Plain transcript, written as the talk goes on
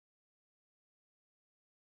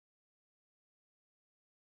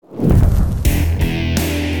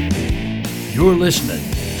You're listening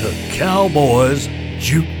to Cowboys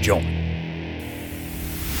Juke Joint.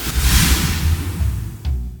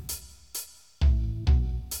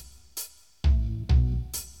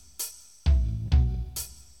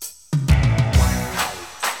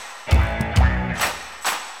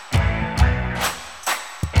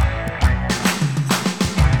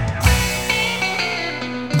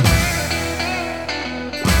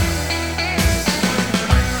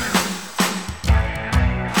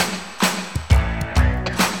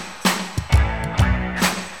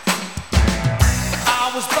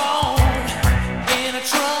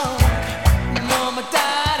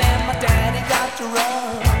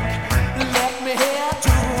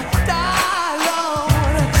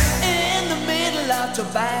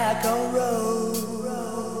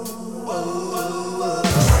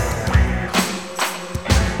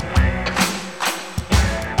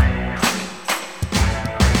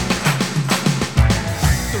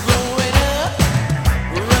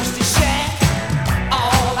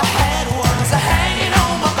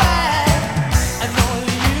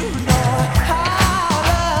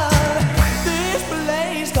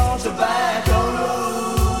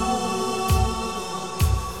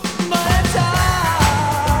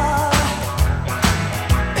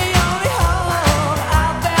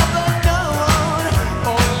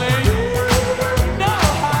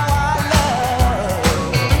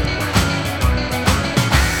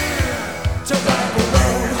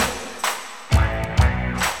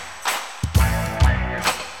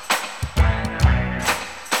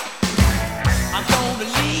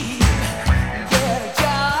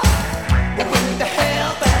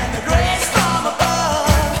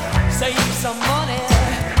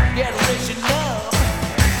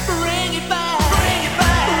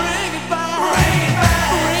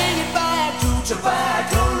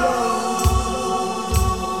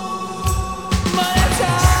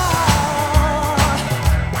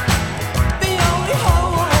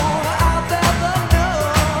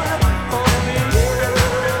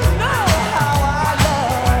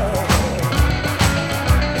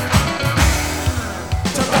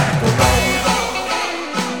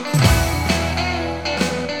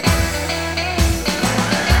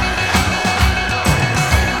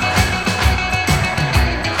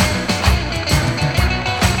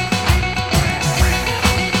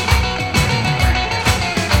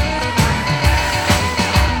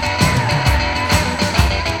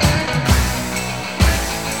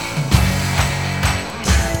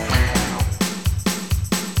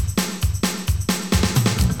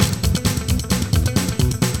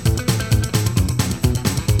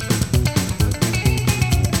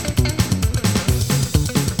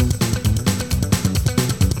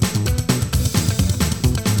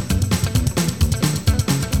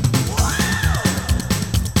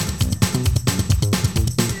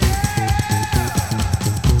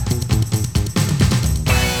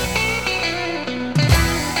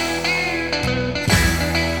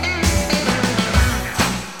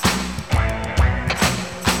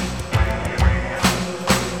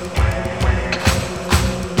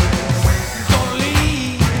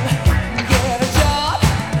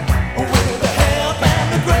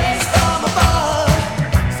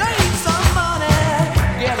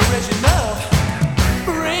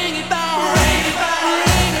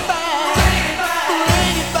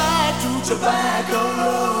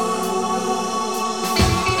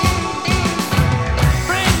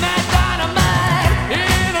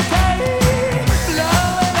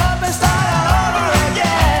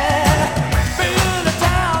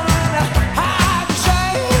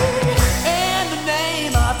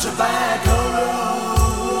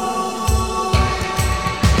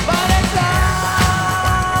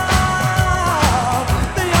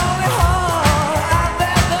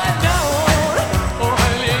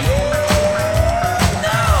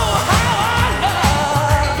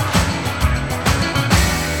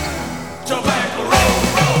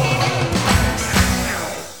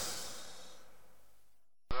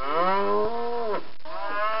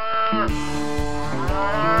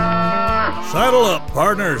 Saddle up,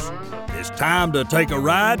 partners. It's time to take a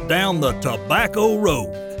ride down the Tobacco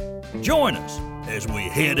Road. Join us as we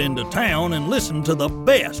head into town and listen to the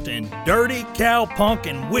best in dirty cowpunk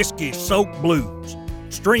and whiskey-soaked blues.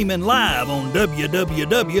 Streaming live on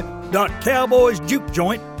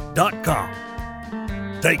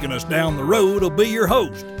www.cowboysjukejoint.com. Taking us down the road will be your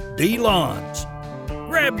host, D. Lons.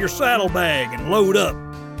 Grab your saddlebag and load up.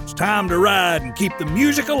 It's time to ride and keep the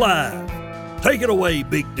music alive. Take it away,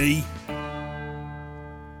 Big D.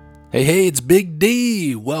 Hey, it's Big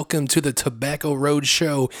D. Welcome to the Tobacco Road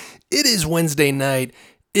Show. It is Wednesday night,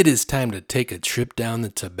 It is time to take a trip down the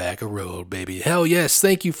Tobacco Road, baby. Hell yes,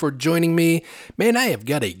 thank you for joining me. Man, I have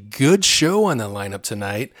got a good show on the lineup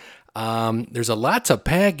tonight. There's a lot to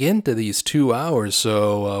pack into these 2 hours,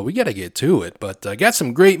 so we got to get to it. But I got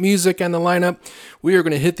some great music on the lineup. We are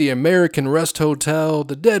going to hit the American Rust Hotel,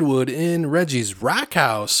 the Deadwood Inn, Reggie's Rock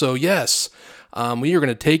House. So yes, we are going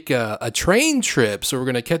to take a train trip. So we're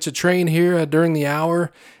going to catch a train here during the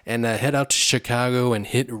hour and head out to Chicago and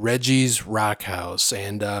hit Reggie's Rock House.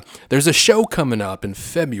 And there's a show coming up in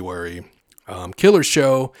February. Killer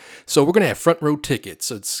show. So we're going to have front row tickets.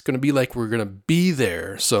 So it's going to be like we're going to be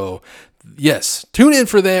there. So yes, tune in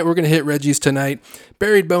for that. We're going to hit Reggie's tonight.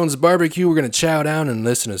 Buried Bones Barbecue. We're going to chow down and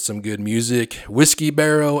listen to some good music. Whiskey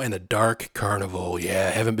Barrel and a Dark Carnival. Yeah,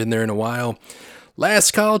 haven't been there in a while.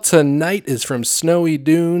 Last call tonight is from Snowy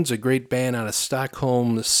Dunes, a great band out of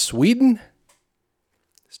Stockholm, Sweden.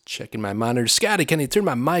 Just checking my monitor. Scotty, can you turn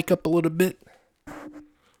my mic up a little bit?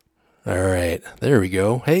 All right, there we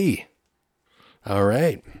go. Hey. All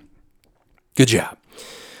right. Good job.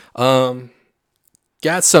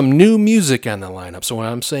 Got some new music on the lineup. So when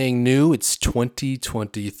I'm saying new, it's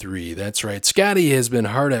 2023. That's right. Scotty has been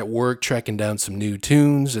hard at work tracking down some new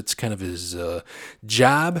tunes. It's kind of his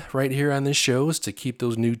job right here on this show is to keep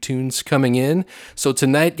those new tunes coming in. So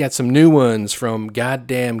tonight got some new ones from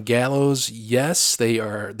Goddamn Gallows. Yes,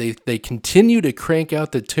 they continue to crank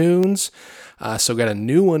out the tunes. So got a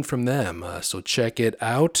new one from them. So check it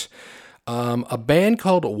out. A band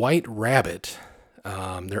called White Rabbit.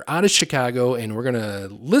 They're out of Chicago, and we're going to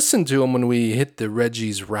listen to them when we hit the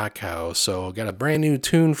Reggie's Rock House. So got a brand new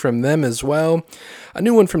tune from them as well. A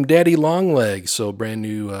new one from Daddy Longlegs, so brand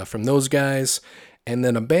new from those guys. And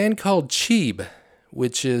then a band called Cheeb,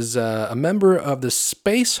 which is a member of the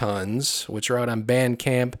Space Huns, which are out on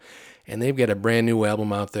Bandcamp. And they've got a brand new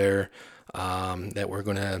album out there that we're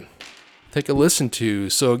going to take a listen to.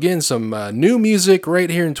 So again, some new music right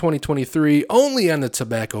here in 2023, only on the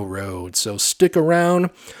Tobacco Road. So stick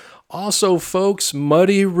around. Also, folks,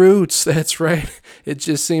 Muddy Roots. That's right. It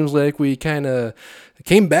just seems like we kind of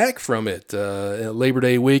came back from it Labor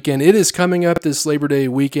Day weekend. It is coming up this Labor Day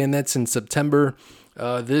weekend. That's in September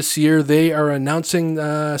this year. They are announcing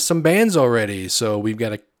some bands already. So we've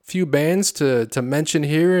got a few bands to mention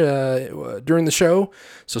here during the show,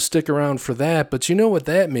 so stick around for that. But you know what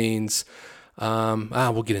that means.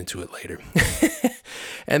 We'll get into it later.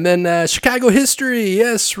 And then Chicago history.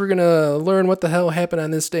 Yes, we're going to learn what the hell happened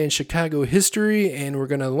on this day in Chicago history, and we're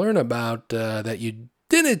going to learn about that you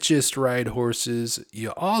didn't just ride horses,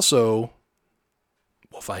 you also...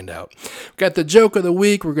 We'll find out. We've got the joke of the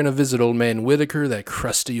week. We're going to visit Old Man Whitaker, that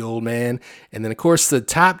crusty old man. And then, of course, the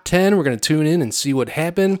top 10. We're going to tune in and see what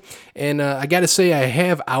happened. And I got to say, I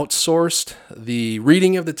have outsourced the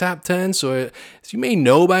reading of the top 10. So as you may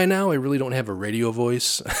know by now, I really don't have a radio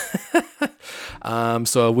voice.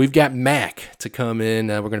 So we've got Mac to come in.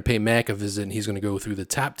 We're going to pay Mac a visit, and he's going to go through the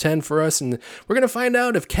top 10 for us. And we're going to find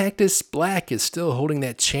out if Cactus Black is still holding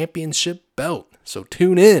that championship belt. So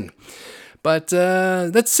tune in. But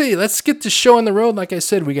let's see. Let's get the show on the road. Like I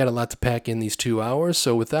said, we got a lot to pack in these 2 hours.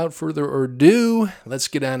 So without further ado, let's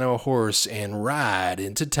get on our horse and ride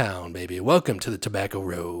into town, baby. Welcome to the Tobacco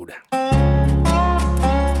Road.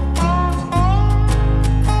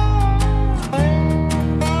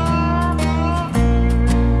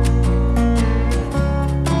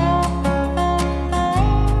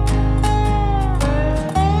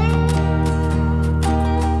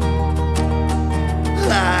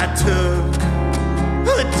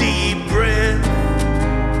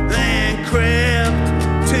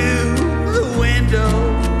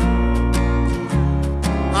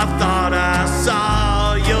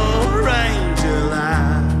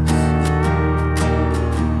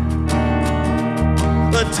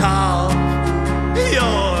 Top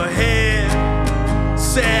your head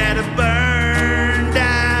set a burned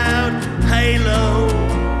out halo,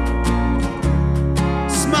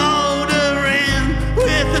 smoldering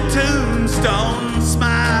with a tombstone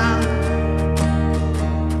smile.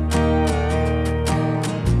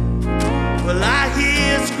 Well, I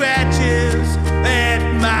hear scratches at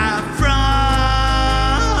my front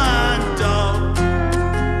door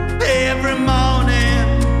every morning.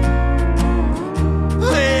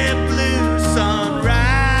 Blue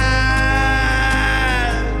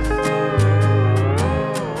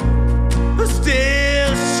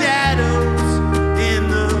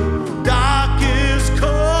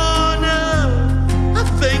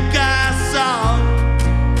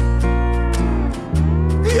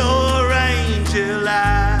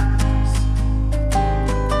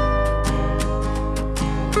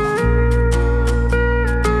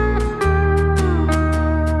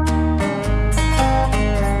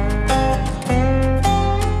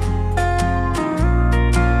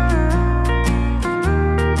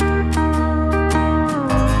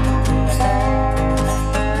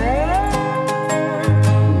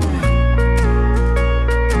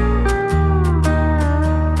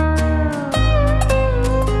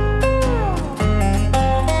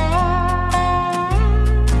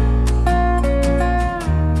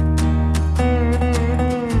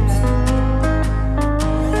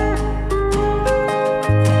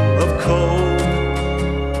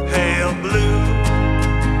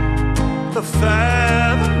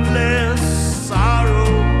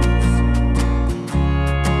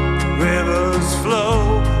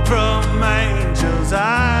angel's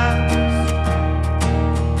eyes.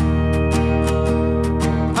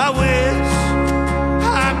 I wish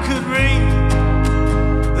I could read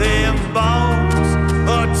them bones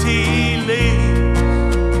or tea leaves,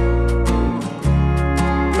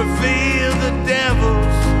 reveal the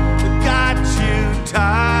devils that got you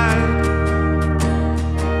tied.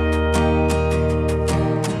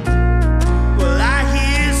 Well, I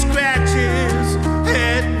hear scratches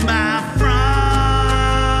at my front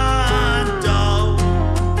door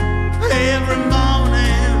every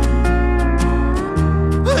morning.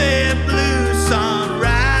 Where blue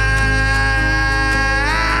sunrise,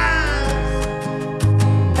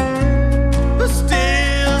 but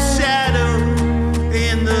still shadow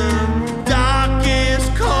in the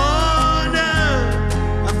darkest corner.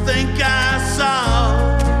 I think I saw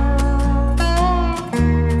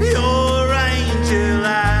your angel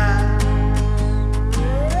eyes,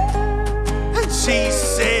 and she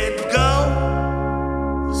said,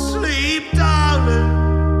 "Go sleep, darling.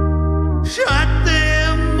 Shut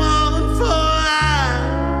them mournful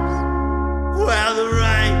eyes while the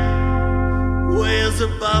rain wails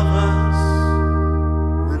above us.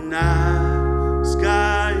 The night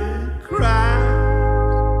sky cries.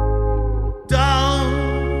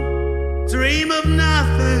 Don't dream of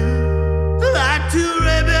nothing like two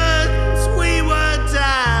ribbons we were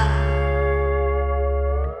tied.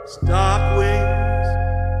 Dark wings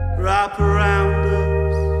wrap around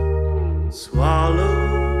us,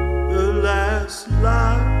 swallow the last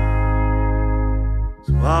lie,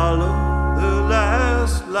 swallow the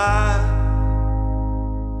last lie."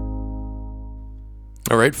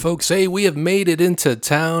 All right, folks, hey, we have made it into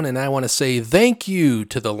town, and I want to say thank you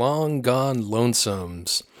to the Long Gone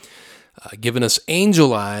Lonesomes. Giving us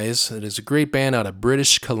Angel Eyes. It is a great band out of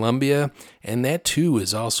British Columbia, and that too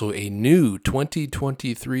is also a new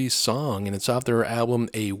 2023 song, and it's off their album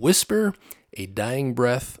A Whisper, A Dying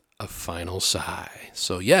Breath, A Final Sigh.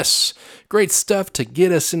 So yes, great stuff to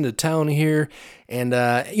get us into town here. And,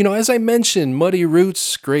 as I mentioned, Muddy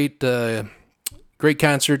Roots, great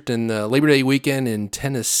concert in Labor Day weekend in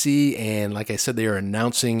Tennessee, and like I said, they are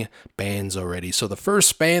announcing bands already. So the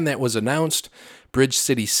first band that was announced, Bridge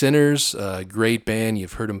City Sinners, great band.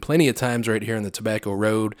 You've heard them plenty of times right here on the Tobacco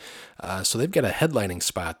Road. So they've got a headlining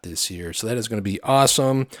spot this year, so that is going to be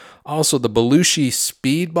awesome. Also, the Belushi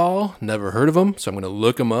Speedball, never heard of them, so I'm going to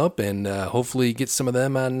look them up and hopefully get some of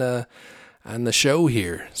them on the show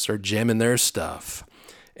here, start jamming their stuff.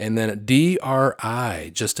 And then DRI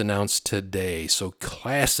just announced today. So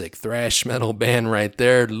classic thrash metal band right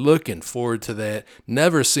there. Looking forward to that.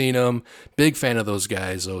 Never seen them. Big fan of those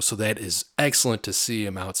guys though. So that is excellent to see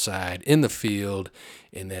them outside in the field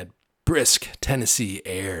in that brisk Tennessee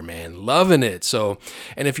air, man. Loving it. So,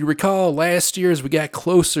 and if you recall last year as we got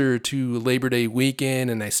closer to Labor Day weekend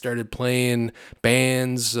and I started playing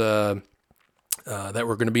bands, that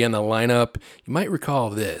were going to be on the lineup. You might recall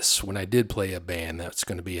this when I did play a band that's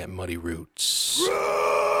going to be at Muddy Roots.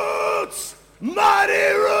 Roots! Mighty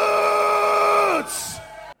Roots!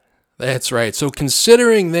 That's right. So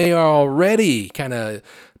considering they are already kind of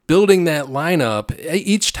building that lineup,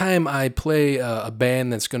 each time I play a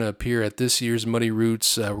band that's going to appear at this year's Muddy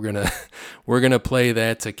Roots, we're gonna play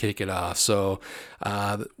that to kick it off. So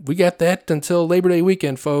we got that until Labor Day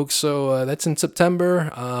weekend, folks. So that's in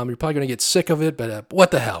September. You're probably gonna get sick of it, but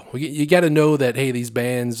what the hell? You got to know that, hey, these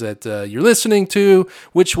bands that you're listening to,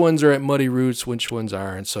 which ones are at Muddy Roots, which ones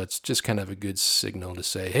aren't. So it's just kind of a good signal to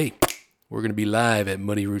say, hey, we're going to be live at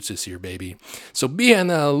Muddy Roots this year, baby. So be on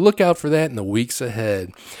the lookout for that in the weeks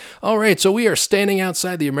ahead. All right, so we are standing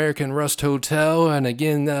outside the American Rust Hotel. And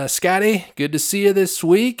again, Scotty, good to see you this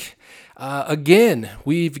week. Again,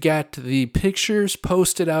 we've got the pictures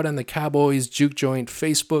posted out on the Cowboys Juke Joint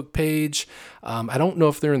Facebook page. I don't know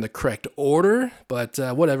if they're in the correct order, but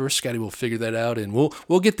whatever. Scotty will figure that out, and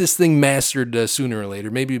we'll get this thing mastered sooner or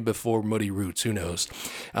later, maybe before Muddy Roots, who knows.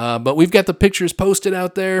 But we've got the pictures posted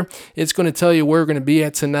out there. It's going to tell you where we're going to be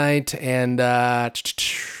at tonight, and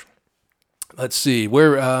let's see,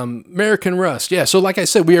 we're American Rust. Yeah, so like I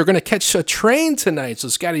said, we are going to catch a train tonight. So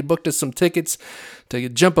Scotty booked us some tickets to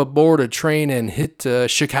jump aboard a train and hit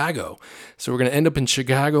Chicago. So we're going to end up in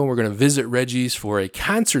Chicago, and we're going to visit Reggie's for a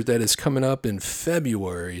concert that is coming up in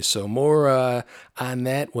February. So more on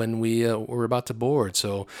that when we're about to board.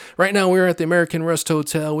 So right now we're at the American Rust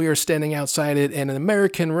Hotel. We are standing outside it, and the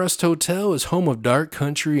American Rust Hotel is home of dark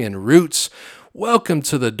country and roots. Welcome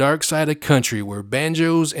to the dark side of country where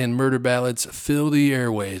banjos and murder ballads fill the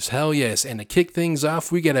airwaves. Hell yes. And to kick things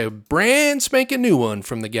off, we got a brand spanking new one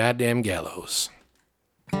from the goddamn Gallows.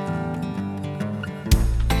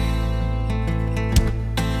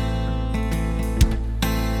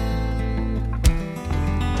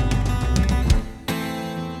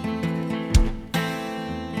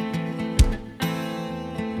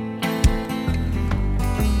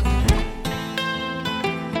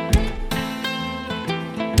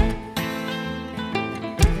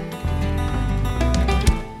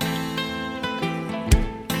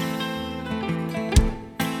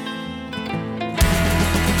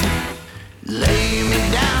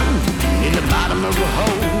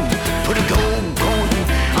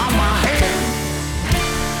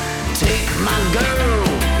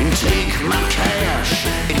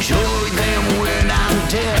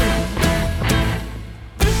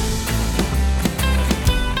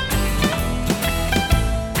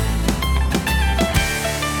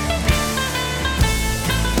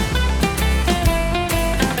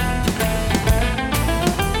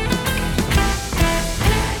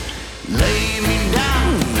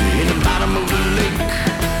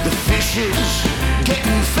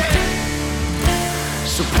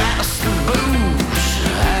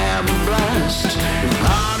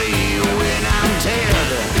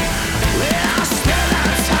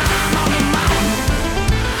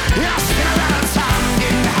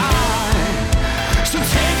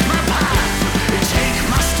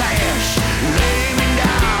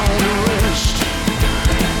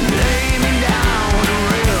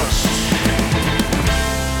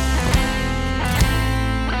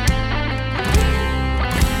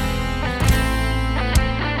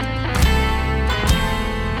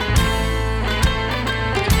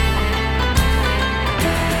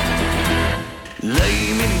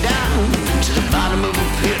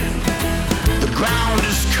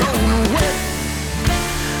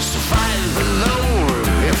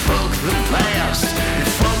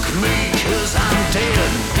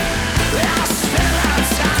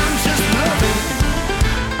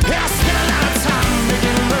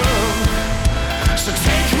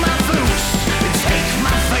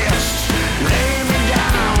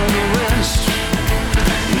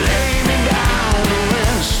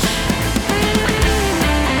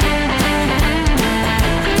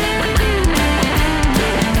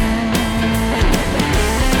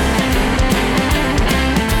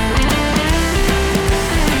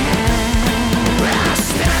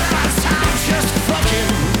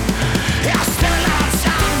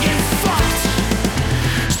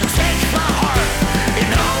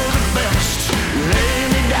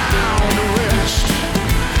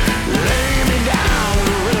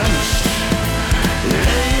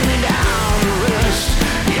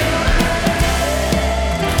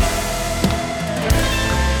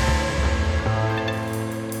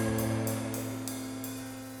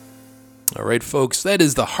 All right, folks, that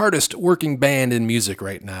is the hardest working band in music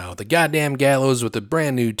right now. The Goddamn Gallows with a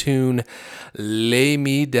brand new tune, Lay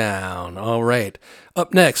Me Down. All right,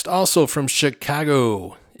 up next, also from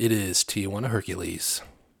Chicago, it is Tijuana Hercules.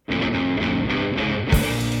 The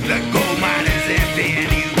gold mine is empty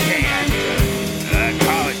and you can't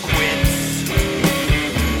call it quits.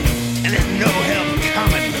 And there's no help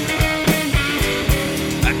coming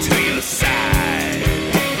to your side.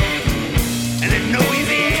 And there's no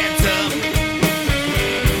easy answer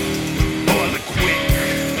for the quick.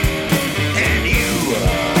 And you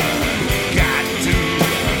got to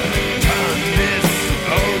turn this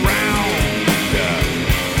around.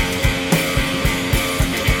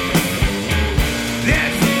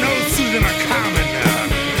 There's no soothing or calming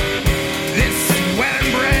this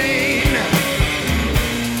swelling brain,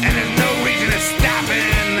 and there's no reason to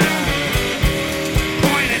stopping.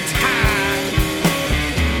 Point in time,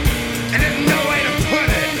 and there's no way to put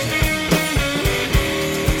it.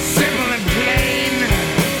 Simple and plain,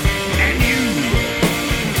 and you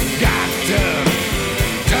got to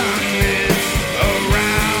turn this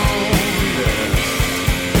around.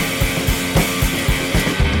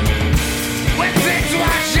 When things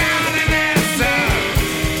wash out and there's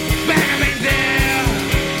back of me there,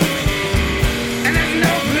 and there's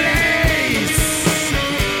no place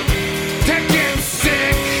to get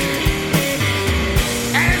sick,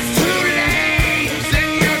 and it's too late, and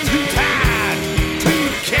you're too tired to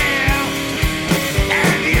care,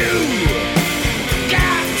 and you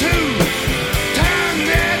got to turn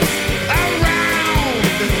this around.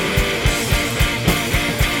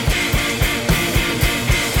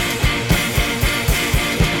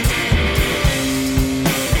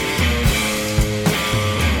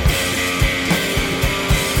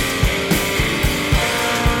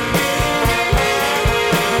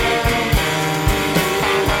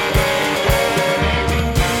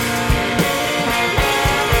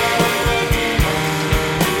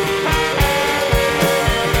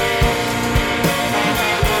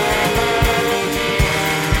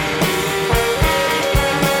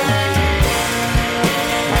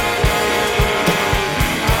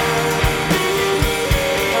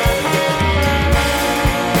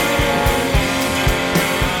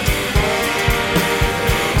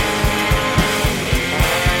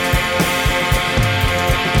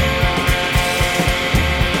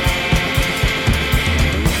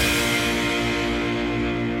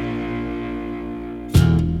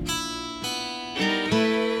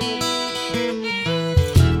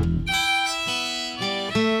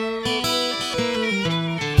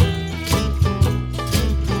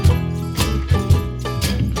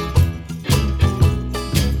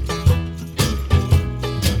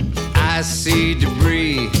 I see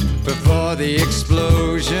debris before the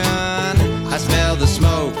explosion. I smell the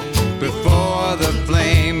smoke before the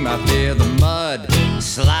flame. I feel the mud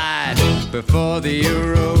slide before the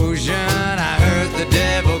erosion. I heard the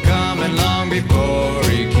devil coming long before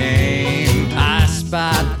he came. I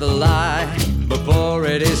spot the lie before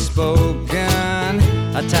it is spoken.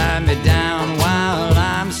 I tie me down while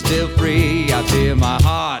I'm still free. I feel my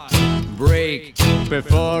heart break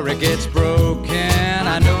before it gets broken.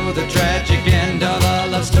 I know the tragic end of a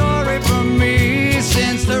love story for me.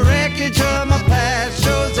 Since the wreckage of my past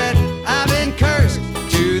shows that I've been cursed,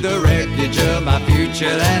 to the wreckage of my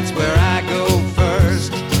future, that's where I go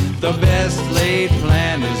first. The best laid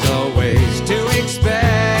plan is always to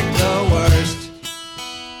expect the worst.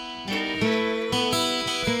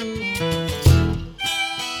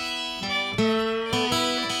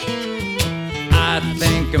 I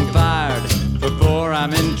think I'm fired before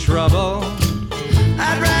I'm in trouble.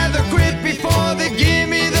 I'd rather quit before they give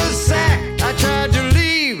me the sack. I tried to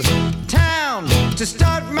leave town to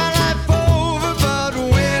start my life over, but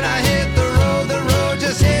when I hit the road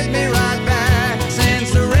just hit me right back.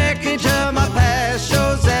 Since the wreckage of my past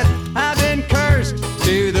shows that I've been cursed,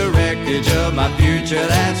 to the wreckage of my future,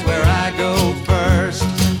 that's where I go first.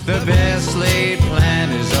 The best laid plan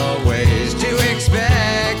is always to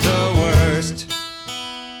expect the worst.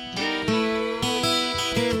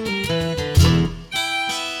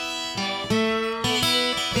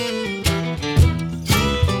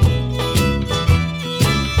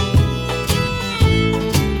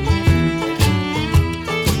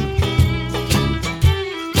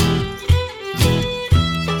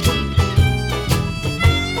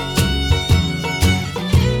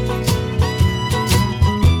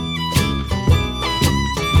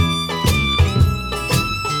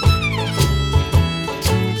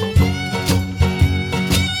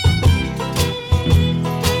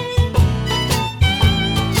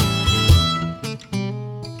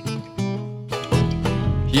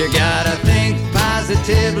 You gotta think positive.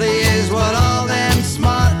 positively is what all them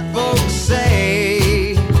smart folks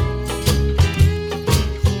say.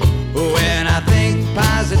 When I think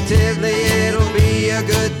positively, it'll be a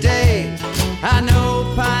good day. I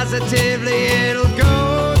know positively it'll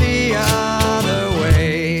go the other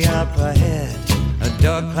way. Up ahead, a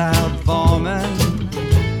dark cloud forming.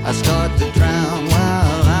 I start to drown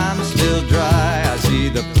while I'm still dry. I see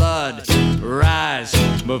the flood rise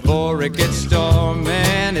before it gets storming.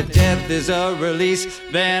 If death is a release,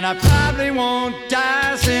 then I probably won't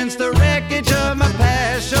die, since the wreckage of my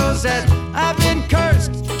past shows that I've been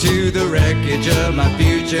cursed. To the wreckage of my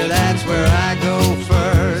future, that's where I go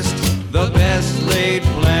first. The best laid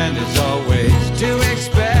plan is always to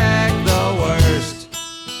expect the worst.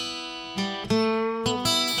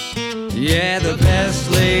 Yeah, the best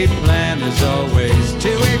laid plan is always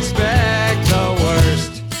to expect the worst.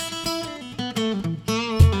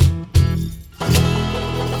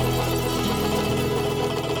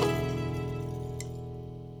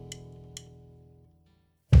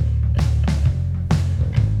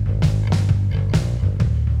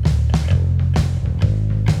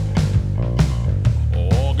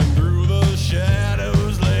 Walking through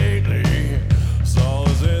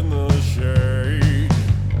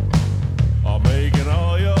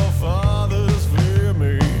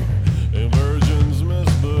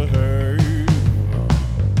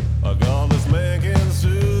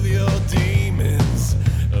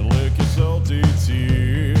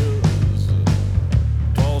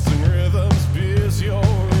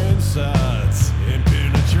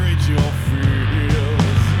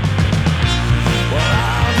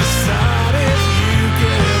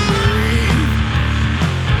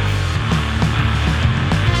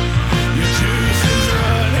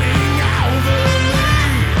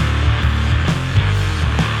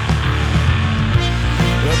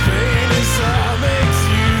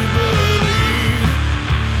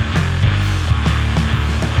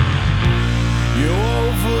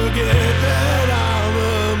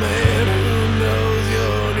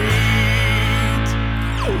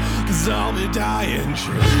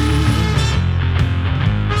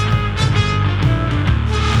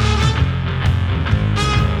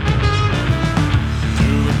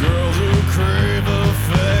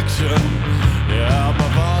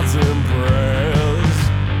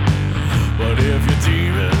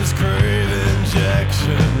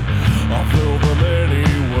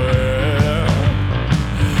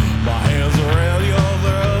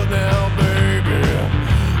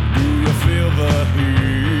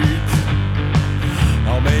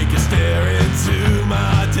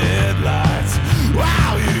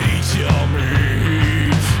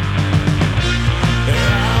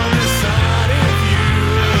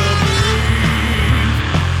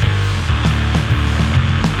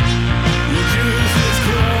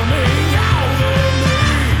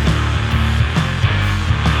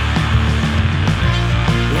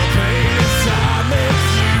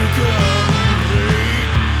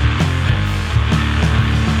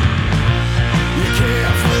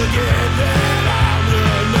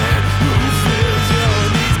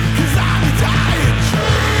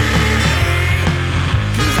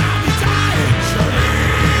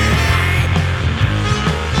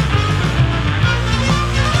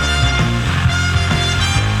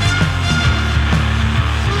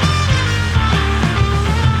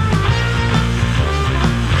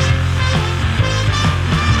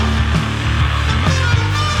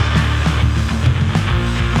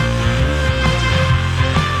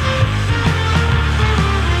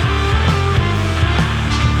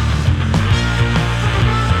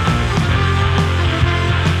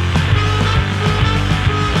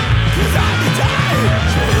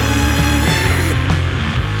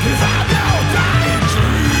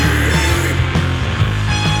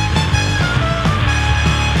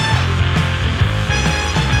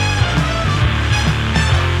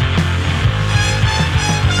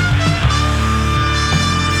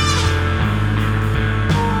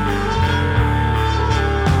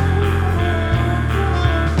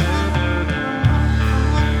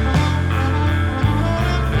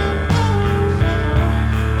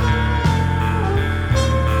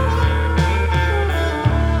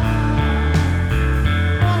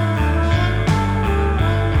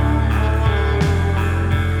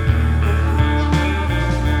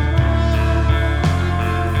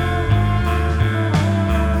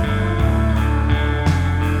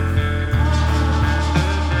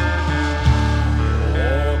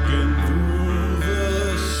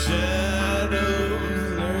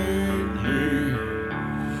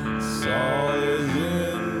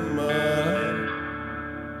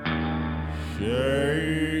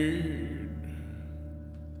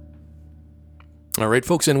All right,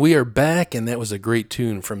 folks, and we are back, and that was a great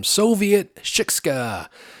tune from Soviet Shikska.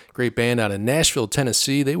 Great band out of Nashville,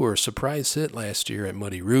 Tennessee. They were a surprise hit last year at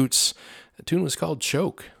Muddy Roots. The tune was called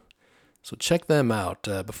Choke. So check them out.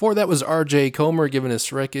 Before that was R.J. Comer giving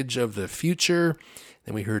us Wreckage of the Future.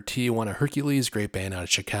 Then we heard Tijuana Hercules, great band out of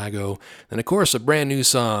Chicago. Then, of course, a brand new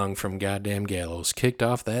song from Goddamn Gallows kicked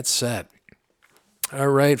off that set. All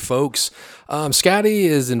right, folks. Scotty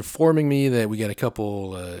is informing me that we got a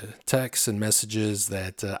couple texts and messages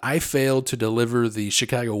that I failed to deliver the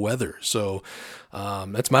Chicago weather. So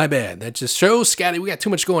that's my bad. That just shows, Scotty, we got too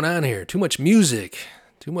much going on here. Too much music.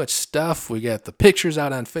 Too much stuff. We got the pictures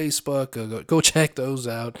out on Facebook. Go check those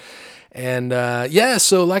out. And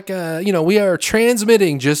so we are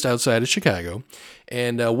transmitting just outside of Chicago.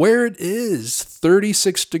 And where it is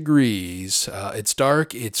 36 degrees, it's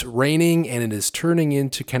dark, it's raining, and it is turning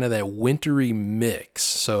into kind of that wintry mix.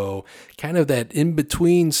 So kind of that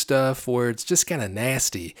in-between stuff where it's just kind of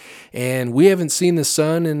nasty. And we haven't seen the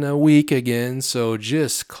sun in a week again, so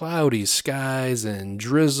just cloudy skies and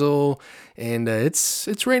drizzle. And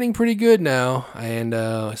it's raining pretty good now. And,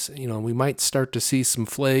 we might start to see some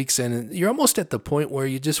flakes. And you're almost at the point where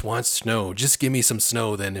you just want snow. Just give me some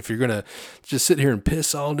snow then. If you're going to just sit here and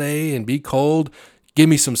piss all day and be cold, give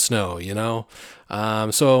me some snow,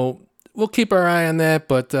 So we'll keep our eye on that.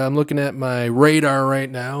 But I'm looking at my radar right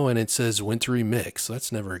now, and it says wintry mix. So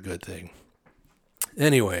that's never a good thing.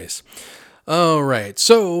 Anyways. All right.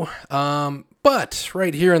 So, but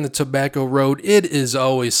right here on the Tobacco Road, it is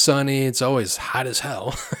always sunny. It's always hot as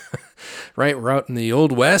hell. Right? We're out in the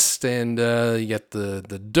Old West, and you got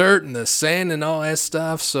the dirt and the sand and all that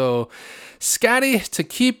stuff. So, Scotty, to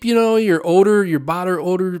keep, your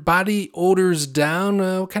body odors down,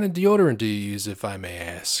 what kind of deodorant do you use, if I may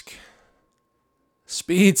ask?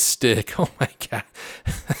 Speed Stick. Oh, my God.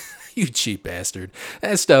 You cheap bastard.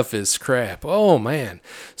 That stuff is crap. Oh, man.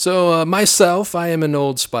 So, myself, I am an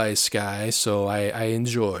Old Spice guy, so I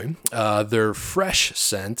enjoy their fresh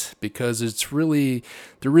scent because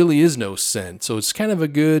there really is no scent. So, it's kind of a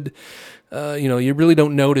good, you really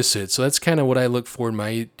don't notice it. So, that's kind of what I look for in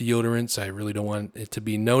my deodorants. I really don't want it to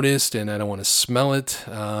be noticed, and I don't want to smell it.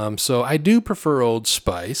 So, I do prefer Old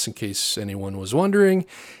Spice, in case anyone was wondering.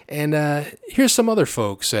 And here's some other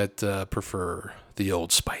folks that prefer the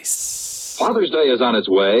Old Spice. Father's Day is on its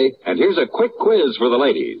way, and here's a quick quiz for the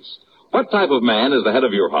ladies. What type of man is the head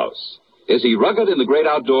of your house? Is he rugged in the great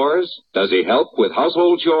outdoors? Does he help with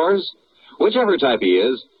household chores? Whichever type he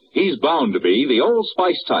is, he's bound to be the Old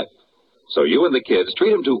Spice type. So you and the kids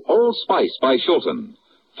treat him to Old Spice by Shulton.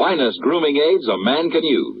 Finest grooming aids a man can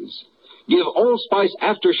use. Give Old Spice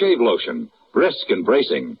aftershave lotion, brisk and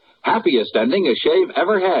bracing, happiest ending a shave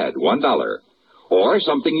ever had, $1. Or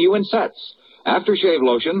something new in sets. Aftershave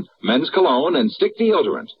lotion, men's cologne, and stick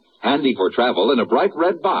deodorant. Handy for travel in a bright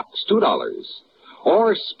red box, $2.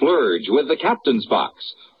 Or splurge with the Captain's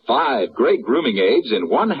Box. 5 great grooming aids in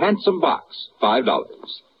one handsome box, $5.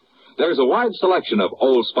 There's a wide selection of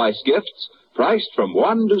Old Spice gifts, priced from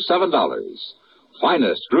 $1 to $7.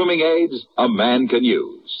 Finest grooming aids a man can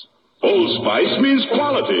use. Old Spice means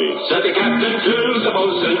quality. Said the captain to the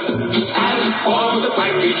bosun, and for the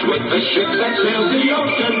package with the ship that sails the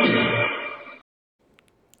ocean.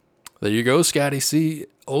 There you go, Scotty. See,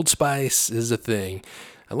 Old Spice is a thing.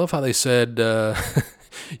 I love how they said,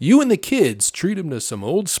 you and the kids treat them to some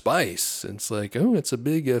Old Spice. And it's like, oh, it's a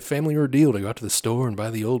big family ordeal to go out to the store and buy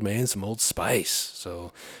the old man some Old Spice.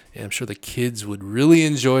 So, yeah, I'm sure the kids would really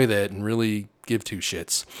enjoy that and really give two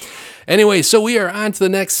shits. Anyway, so we are on to the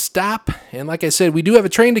next stop. And like I said, we do have a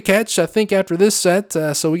train to catch, I think, after this set.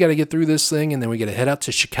 So we got to get through this thing, and then we got to head out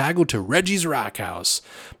to Chicago to Reggie's Rock House.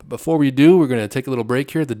 But before we do, we're going to take a little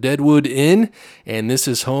break here at the Deadwood Inn. And this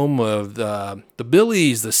is home of the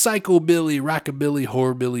Billies, the Psycho Billy, Rockabilly,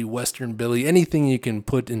 Horrorbilly, Western Billy, anything you can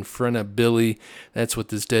put in front of Billy. That's what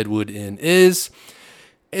this Deadwood Inn is.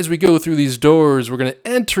 As we go through these doors, we're going to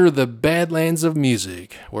enter the Badlands of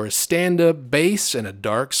music, where a stand-up bass and a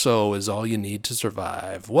dark soul is all you need to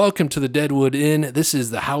survive. Welcome to the Deadwood Inn. This is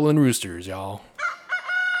the Howlin' Roosters, y'all.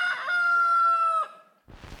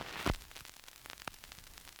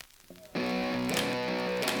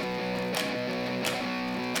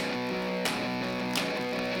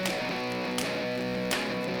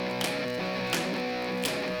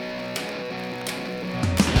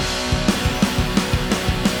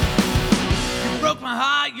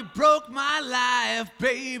 You broke my life,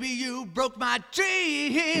 baby, you broke my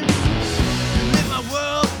dreams. You lit my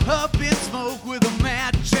world up in smoke with a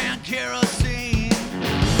match and kerosene.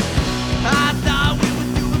 I thought we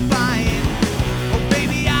were doing fine. Oh,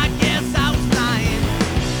 baby, I guess I was lying.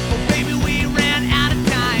 Oh, baby, we ran out of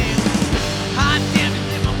time. I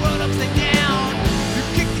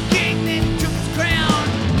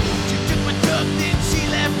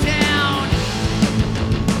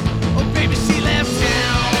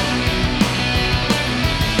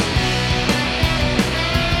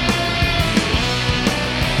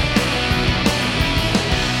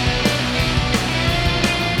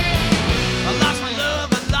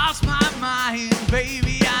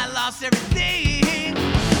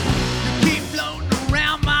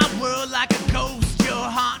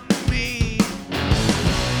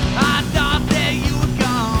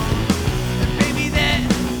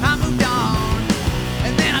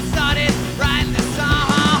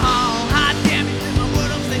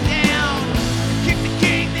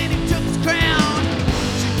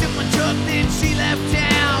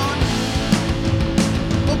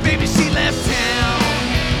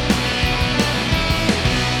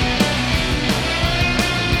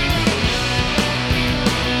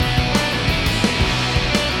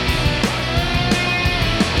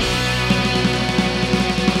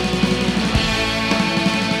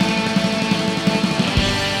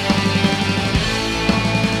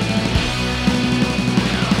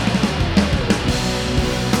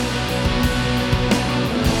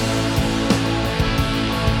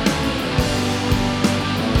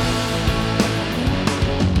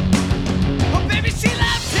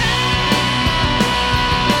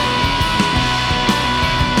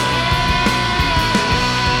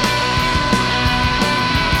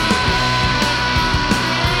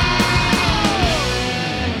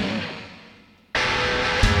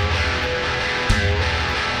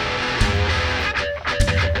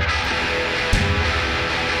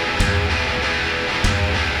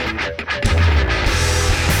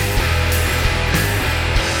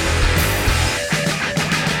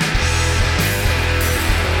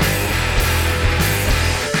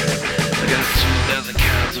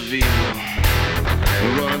of evil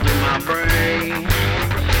running through my brain.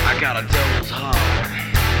 I got a devil's heart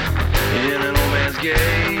in an old man's gaze.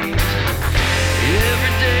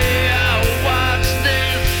 Every day I watch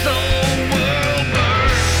this whole world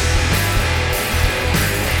burn.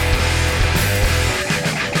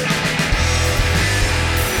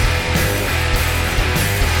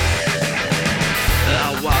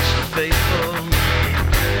 I watch the faithful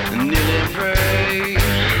kneel and pray.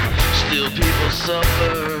 Still people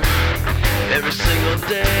suffer every single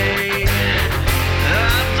day. I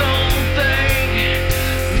don't think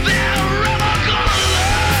they're ever gonna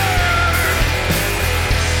learn.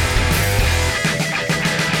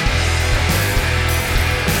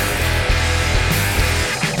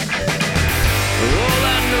 All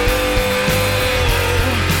I know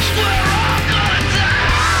is we're all gonna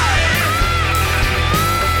die.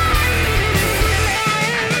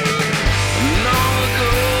 Long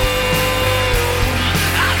ago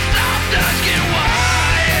I stopped asking why.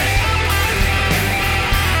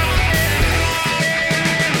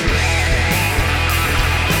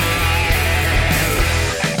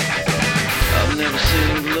 I've never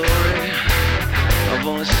seen glory, I've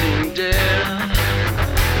only seen death.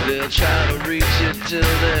 They'll try to reach it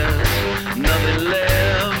till there's nothing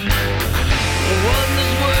left. What in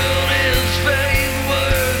this world is faith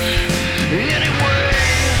worth anyway?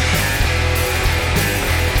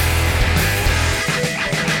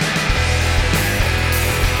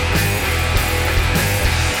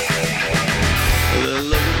 They're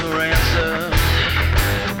looking for answers,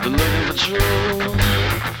 they're looking for truth.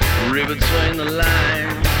 Read between the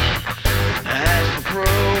lines, ask for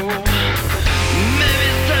proof. Maybe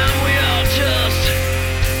it's time we all just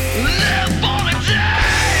live for the day.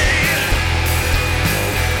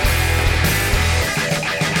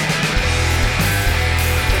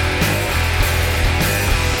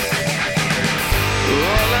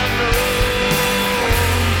 All I know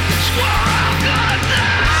is we're all gonna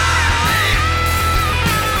die.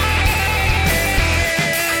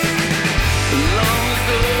 Long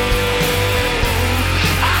ago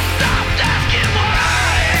I stopped asking why.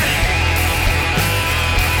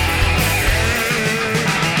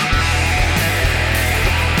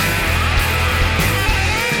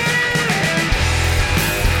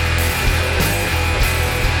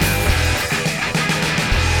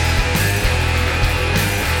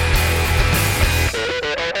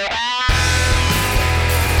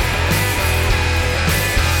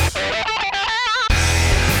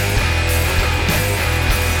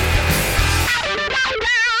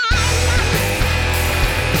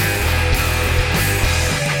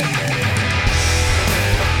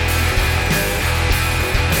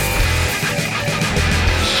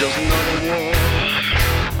 It's just another war,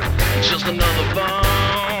 just another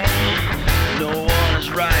bomb. No one is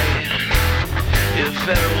right if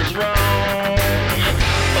everyone's wrong.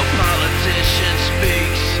 A politician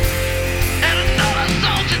speaks and another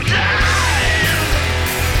soldier dies.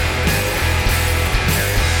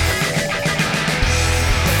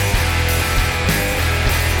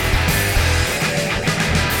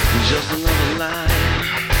 Just another line,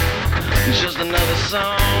 just another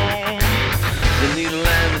song. The needle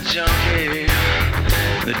and the junkie,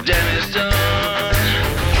 the damage done.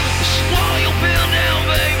 Swallow your pill down,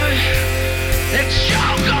 baby, and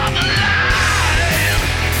choke on the line.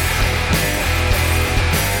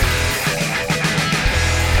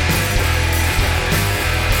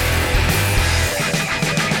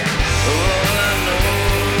 All I know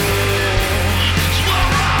is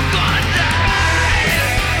we're all gonna die.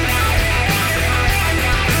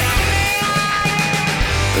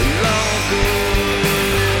 Long ago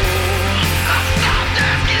I stopped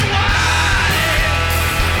asking why.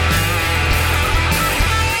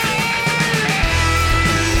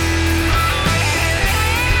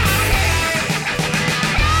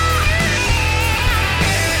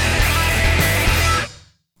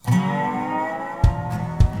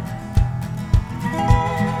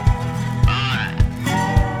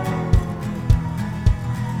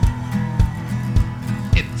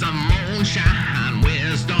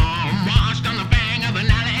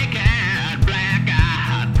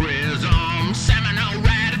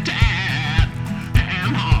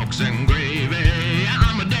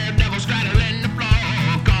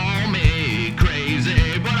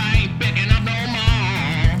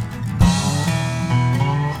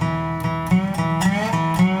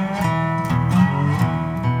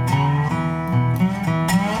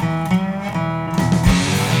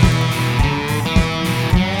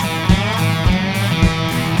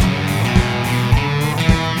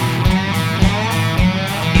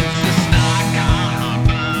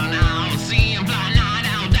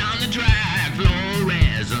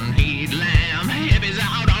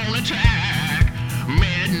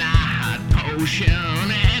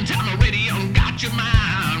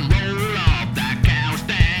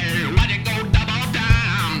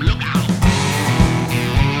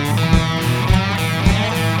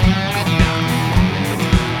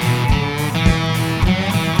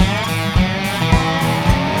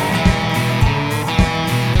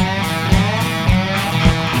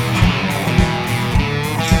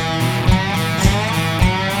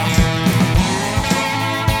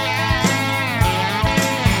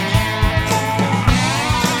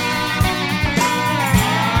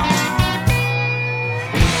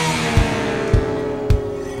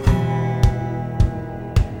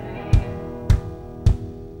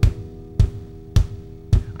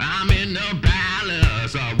 in the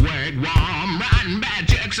palace of Wigwam, writing bad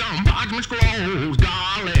checks on parchment scrolls,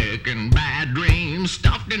 garlic and bad dreams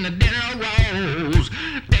stuffed in the dinner rolls.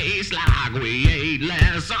 Tastes like we ate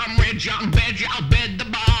less. Some rich young bitch outbid the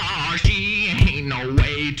bar. She ain't no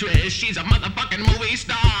waitress, she's a motherfucking movie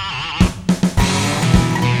star.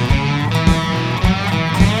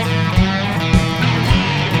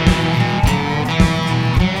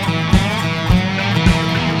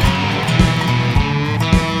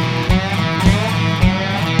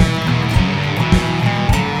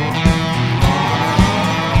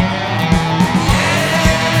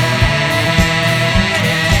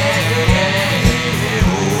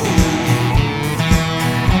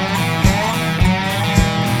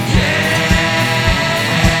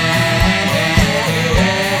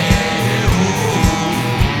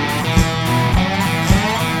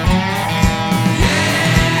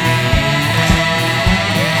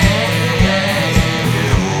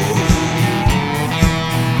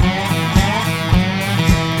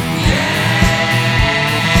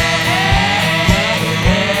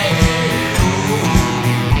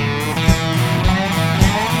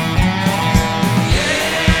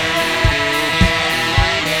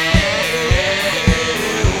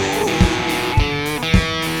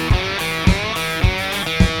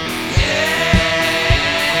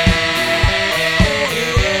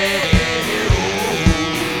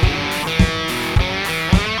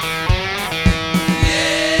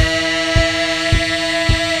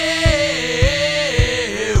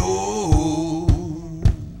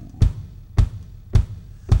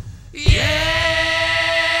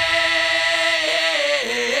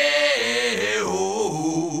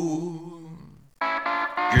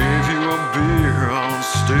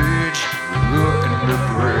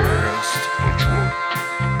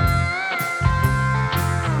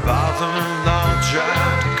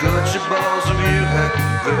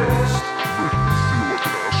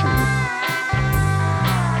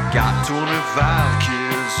 Got 25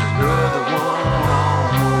 kids, another one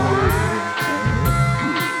on the way.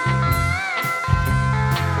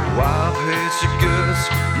 Wife hates your guts,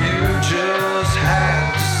 you just had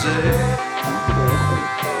to say.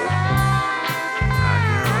 Now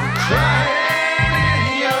you're crying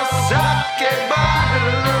in your sake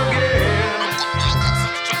bottle again.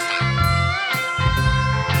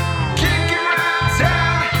 Kicking right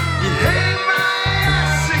out, you hate my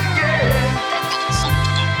ass again.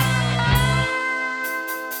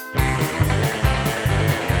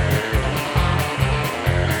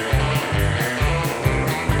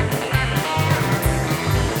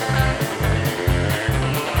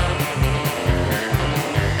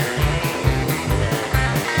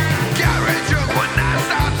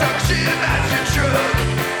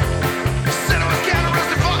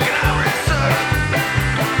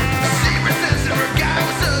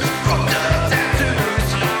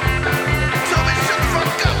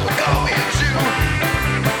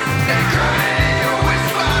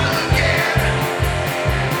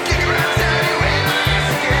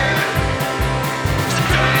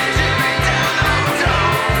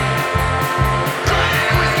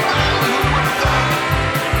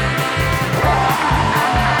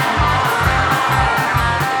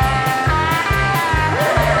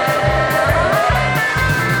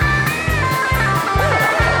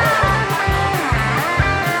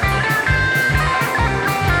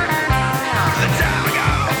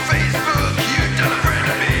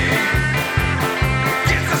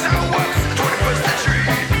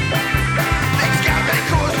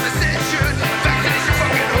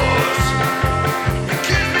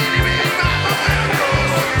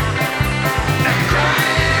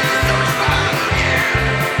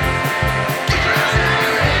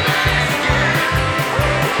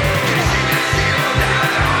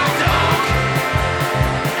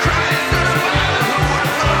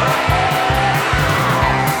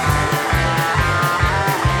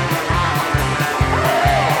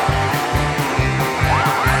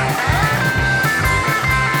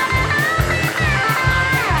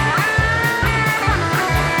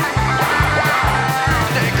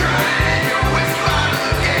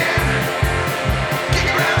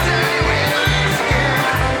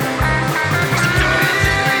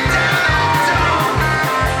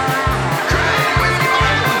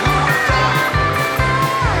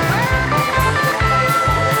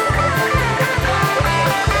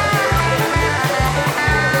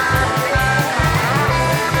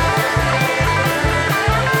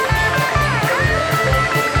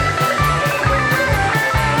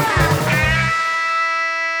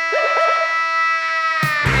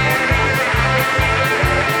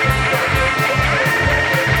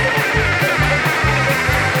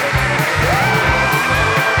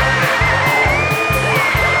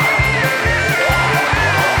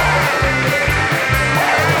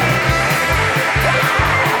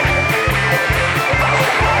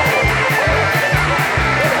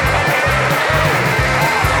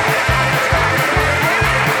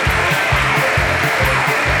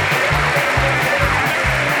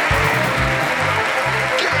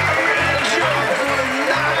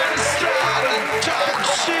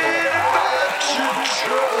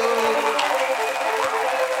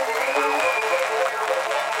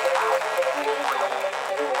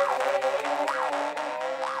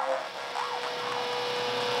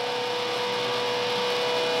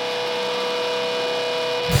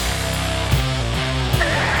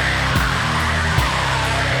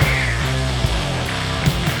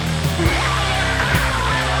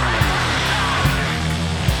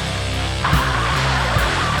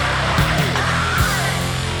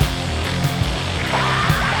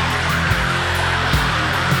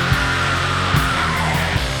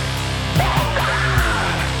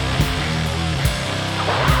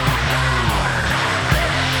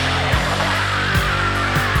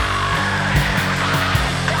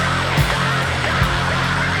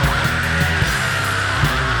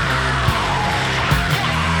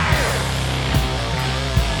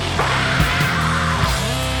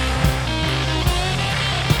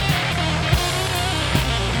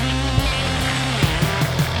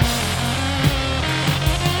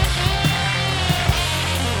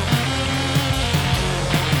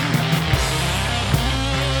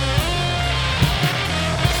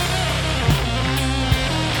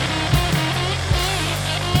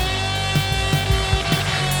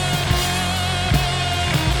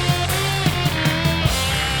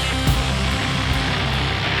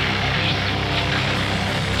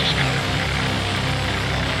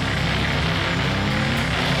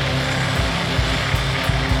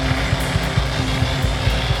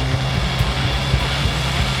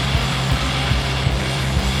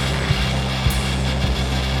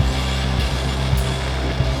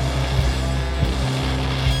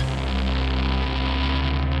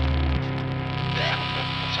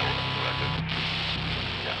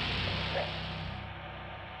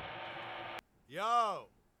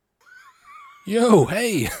 Yo,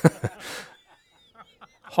 hey.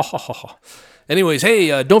 Anyways,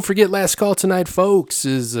 hey, don't forget Last Call Tonight, folks,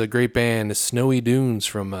 is a great band, Snowy Dunes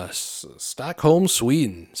from Stockholm,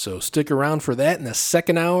 Sweden. So stick around for that in the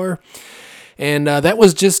second hour. And that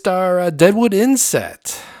was just our Deadwood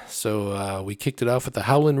Inset. So we kicked it off with the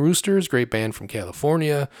Howlin' Roosters, great band from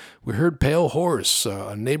California. We heard Pale Horse,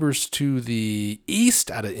 neighbors to the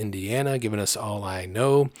east out of Indiana, giving us All I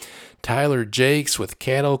Know. Tyler Jakes with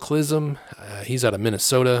Cataclysm, he's out of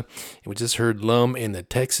Minnesota. And we just heard Lum and the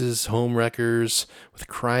Texas Home Wreckers with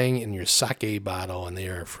Crying in Your Sake Bottle, and they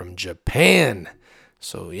are from Japan.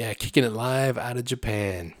 So yeah, kicking it live out of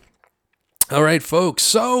Japan. All right, folks,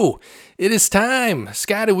 so it is time.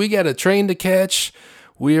 Scotty, we got a train to catch.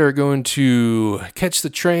 We are going to catch the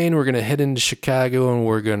train. We're going to head into Chicago, and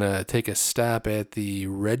we're going to take a stop at the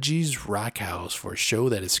Reggie's Rock House for a show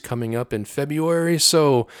that is coming up in February.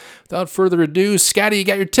 So without further ado, Scotty, you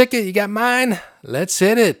got your ticket? You got mine? Let's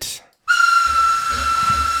hit it.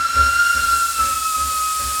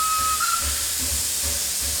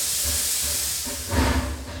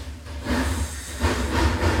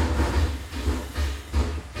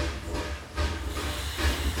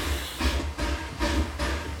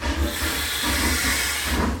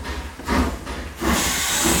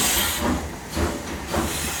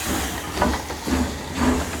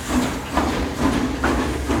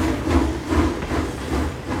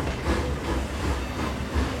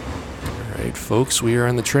 Folks, we are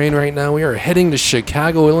on the train right now. We are heading to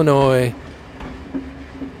Chicago, Illinois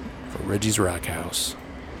for Reggie's Rock House.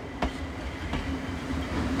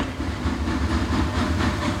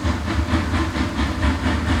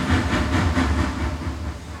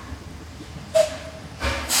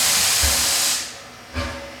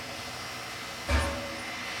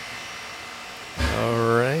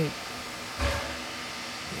 All right.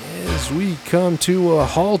 As we come to a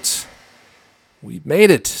halt, we made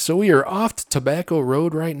it. So we are off to Tobacco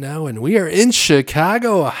Road right now, and we are in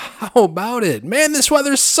Chicago. How about it? Man, this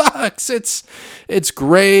weather sucks. It's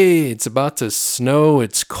gray. It's about to snow.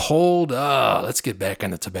 It's cold. Let's get back on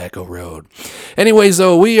the Tobacco Road. Anyways,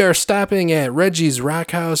 though, we are stopping at Reggie's Rock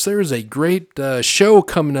House. There is a great show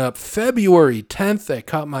coming up February 10th that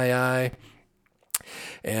caught my eye.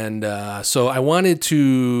 And so I wanted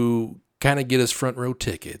to kind of get us front row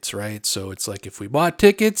tickets, right? So it's like if we bought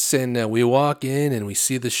tickets and we walk in and we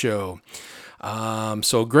see the show.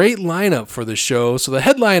 So great lineup for the show. So the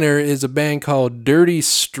headliner is a band called Dirty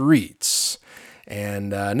Streets.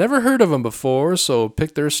 And never heard of them before, so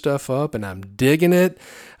picked their stuff up, and I'm digging it.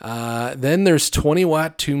 Then there's 20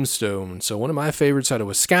 Watt Tombstone. So one of my favorites out of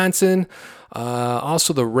Wisconsin.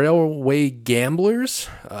 Also the Railway Gamblers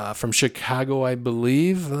from Chicago, I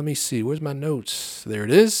believe. Let me see. Where's my notes? There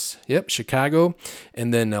it is. Yep, Chicago.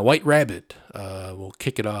 And then White Rabbit will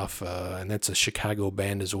kick it off. And that's a Chicago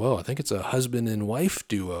band as well. I think it's a husband and wife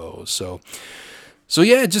duo. So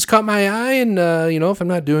yeah, it just caught my eye, and, if I'm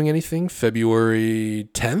not doing anything, February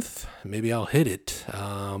 10th, maybe I'll hit it.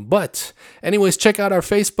 But anyways, check out our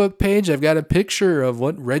Facebook page. I've got a picture of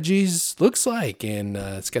what Reggie's looks like, and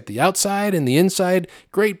it's got the outside and the inside.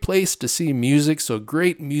 Great place to see music, so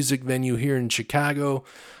great music venue here in Chicago.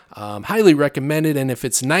 Highly recommended, and if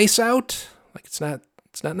it's nice out, like it's not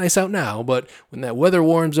nice out now, but when that weather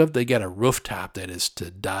warms up, they got a rooftop that is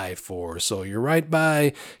to die for. So you're right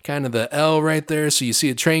by kind of the L right there. So you see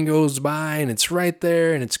a train goes by and it's right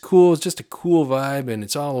there and it's cool. It's just a cool vibe and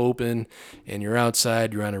it's all open and you're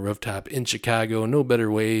outside, you're on a rooftop in Chicago. No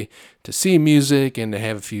better way to see music and to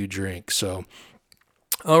have a few drinks. So,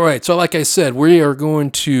 all right. So like I said, we are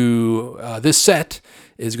going to, this set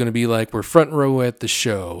is going to be like we're front row at the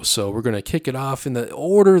show. So we're going to kick it off in the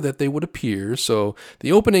order that they would appear. So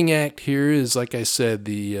the opening act here is, like I said,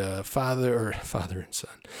 the father and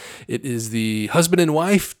son. It is the husband and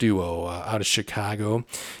wife duo out of Chicago,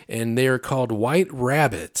 and they are called White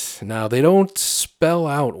Rabbit. Now, they don't spell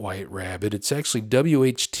out White Rabbit. It's actually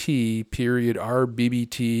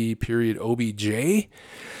WHT.RBBT.OBJ.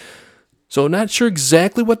 So not sure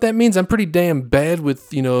exactly what that means. I'm pretty damn bad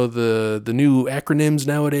with, the new acronyms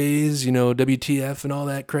nowadays, WTF and all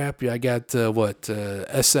that crap. I got,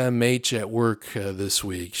 SMH at work this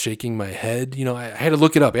week, shaking my head. I had to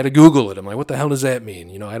look it up. I had to Google it. I'm like, what the hell does that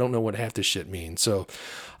mean? I don't know what half this shit means. So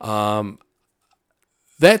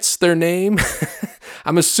that's their name.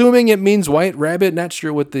 I'm assuming it means White Rabbit. Not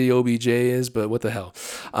sure what the OBJ is, but what the hell.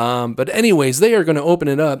 But anyways, they are going to open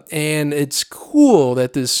it up, and it's cool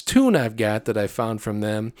that this tune I've got that I found from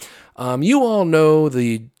them, you all know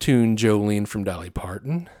the tune Jolene from Dolly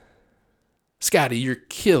Parton. Scotty, you're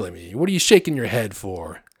killing me. What are you shaking your head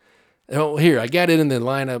for? Oh, here, I got it in the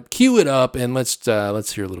lineup. Cue it up, and let's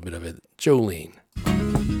hear a little bit of it. Jolene.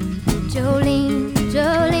 Jolene,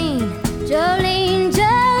 Jolene, Jolene,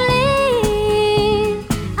 Jolene,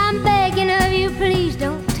 I'm begging of you, please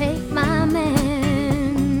don't take my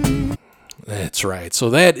man. That's right. So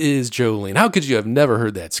that is Jolene. How could you have never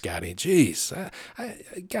heard that, Scotty? Jeez, I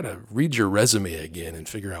gotta read your resume again and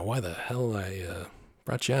figure out why the hell I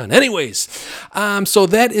brought you on. Anyways, so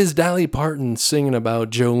that is Dolly Parton singing about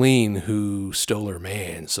Jolene who stole her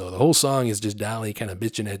man. So the whole song is just Dolly kind of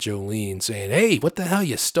bitching at Jolene saying, hey, what the hell,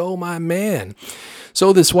 you stole my man.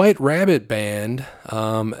 So this White Rabbit band,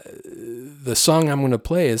 the song I'm going to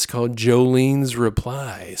play is called Jolene's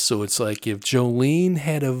Reply. So it's like if Jolene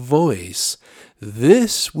had a voice,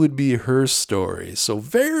 this would be her story. So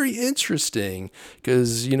very interesting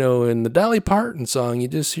because, you know, in the Dolly Parton song, you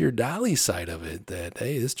just hear Dolly's side of it that,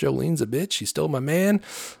 hey, this Jolene's a bitch. She stole my man.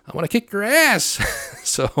 I want to kick her ass.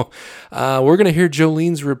 So we're going to hear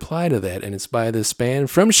Jolene's reply to that, and it's by this band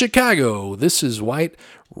from Chicago. This is White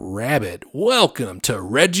Rabbit. Welcome to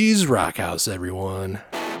Reggie's Rockhouse, everyone.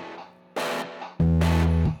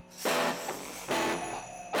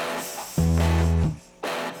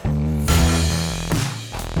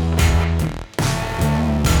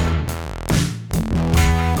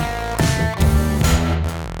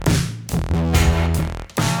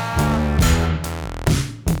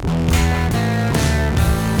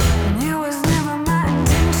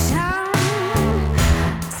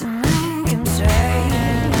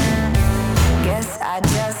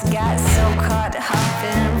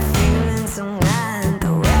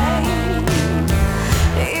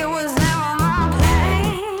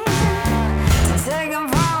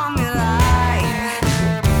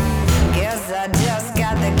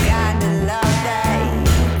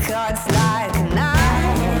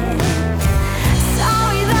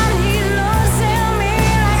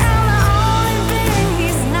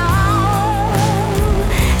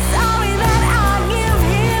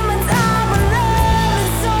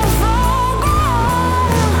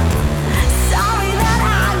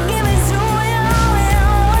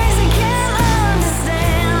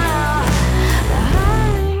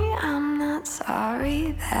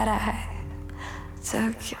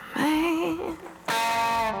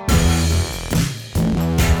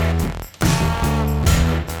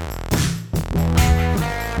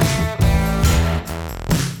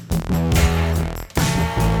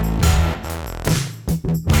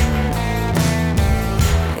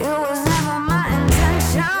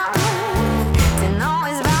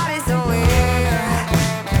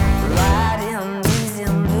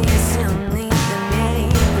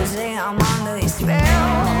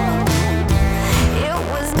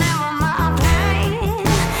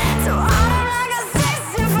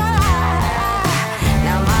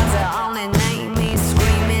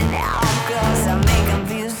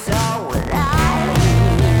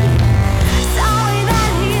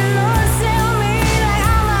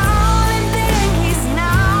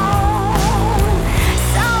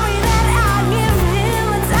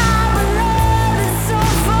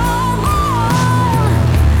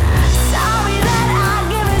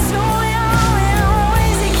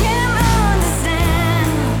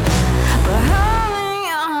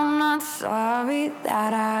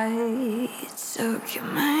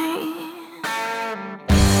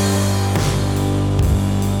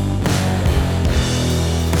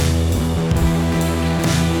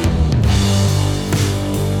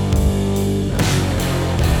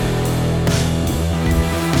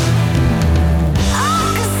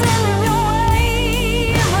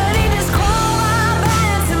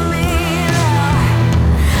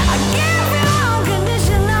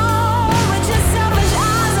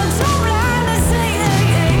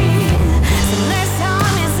 Next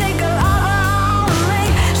time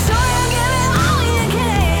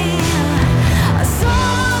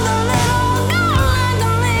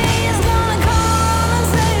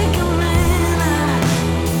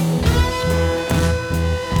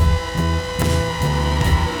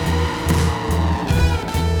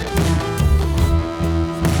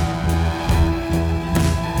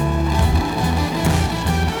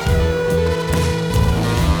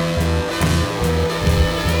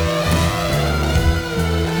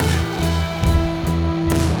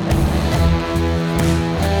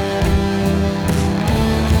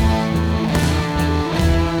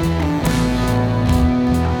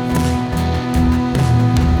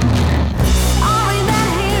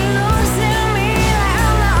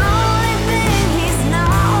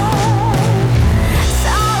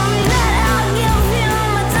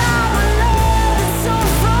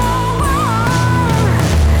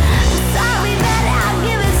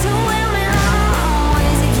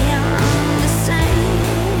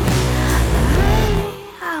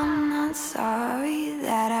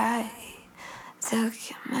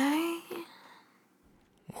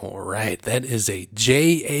right, that is a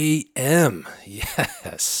J-A-M.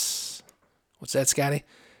 Yes. What's that, Scotty?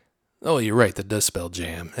 Oh, you're right, that does spell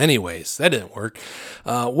jam. Anyways, that didn't work.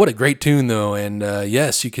 What a great tune, though. And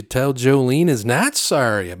yes, you could tell Jolene is not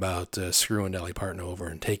sorry about screwing Dolly Parton over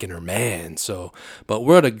and taking her man. But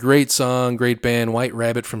what a great song, great band, White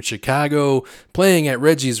Rabbit from Chicago, playing at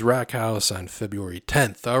Reggie's Rock House on February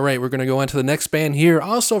 10th. All right, we're going to go on to the next band here,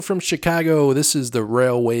 also from Chicago. This is the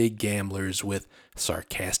Railway Gamblers with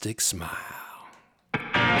Sarcastic Smile.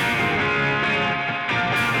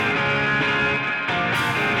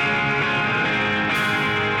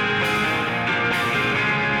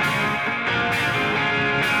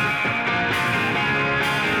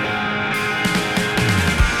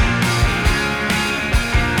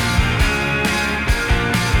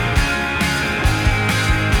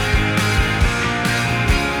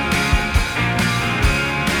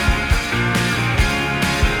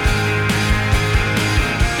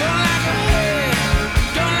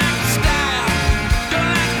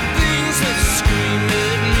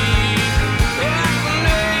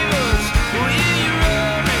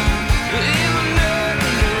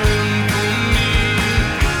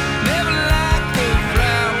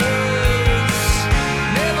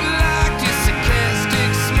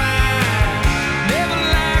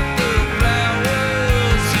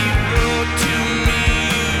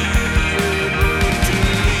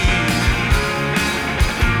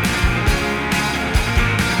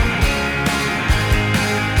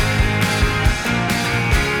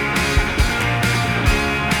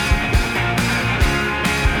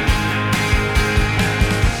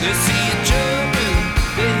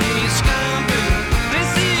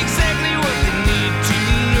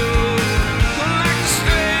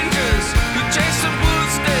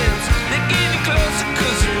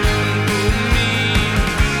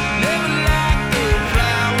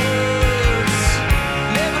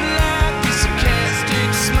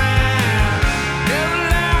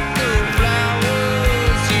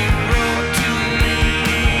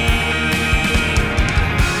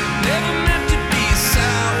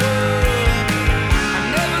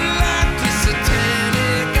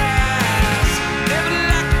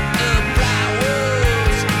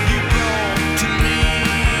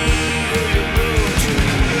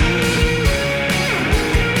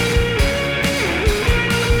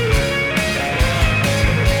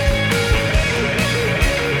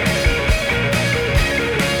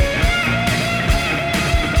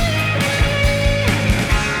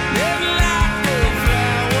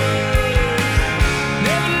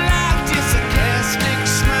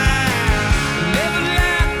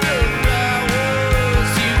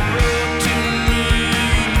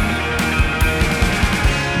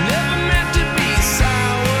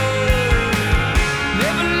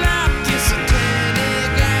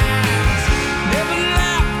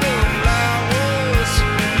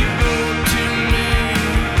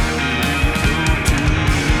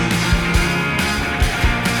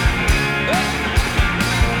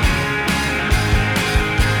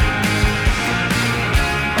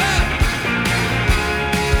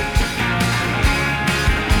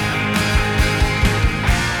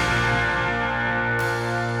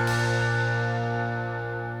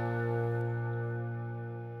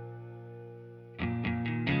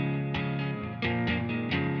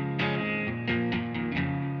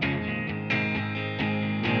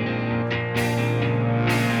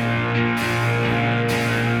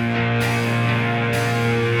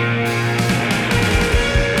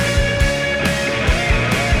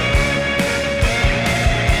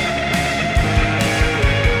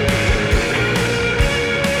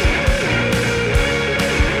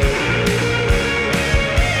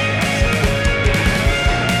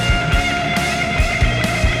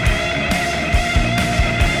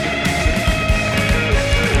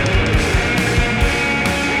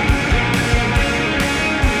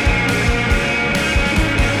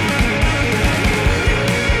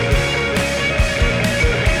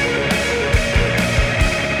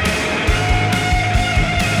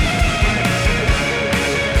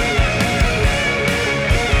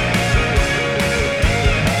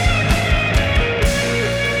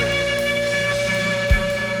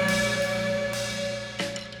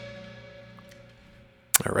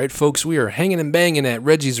 All right, folks, we are hanging and banging at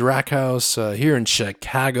Reggie's Rock House here in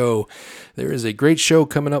Chicago. There is a great show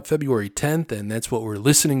coming up February 10th, and that's what we're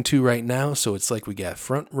listening to right now. So it's like we got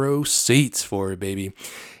front row seats for it, baby.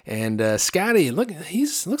 And Scotty,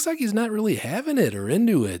 looks like he's not really having it or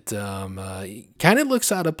into it. He kind of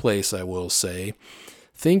looks out of place, I will say.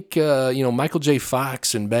 Think, Michael J.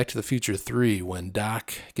 Fox in Back to the Future 3 when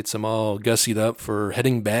Doc gets them all gussied up for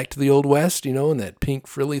heading back to the Old West, in that pink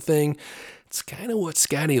frilly thing. It's kind of what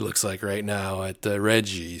Scotty looks like right now at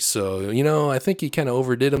Reggie. So, I think he kind of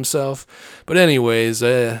overdid himself. But anyways,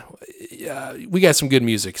 we got some good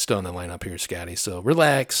music still in the lineup here, Scotty. So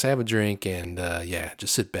relax, have a drink, and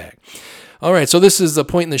just sit back. All right, so this is the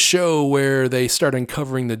point in the show where they start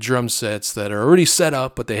uncovering the drum sets that are already set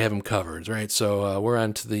up, but they haven't covered, right? So we're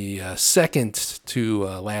on to the second to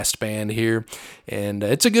last band here, and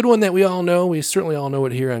it's a good one that we all know. We certainly all know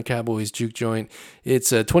it here on Cowboys Juke Joint.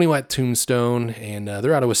 It's a 20 Watt Tombstone, and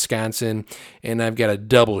they're out of Wisconsin, and I've got a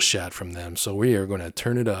double shot from them, so we are going to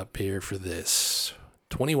turn it up here for this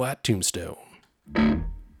 20 Watt Tombstone.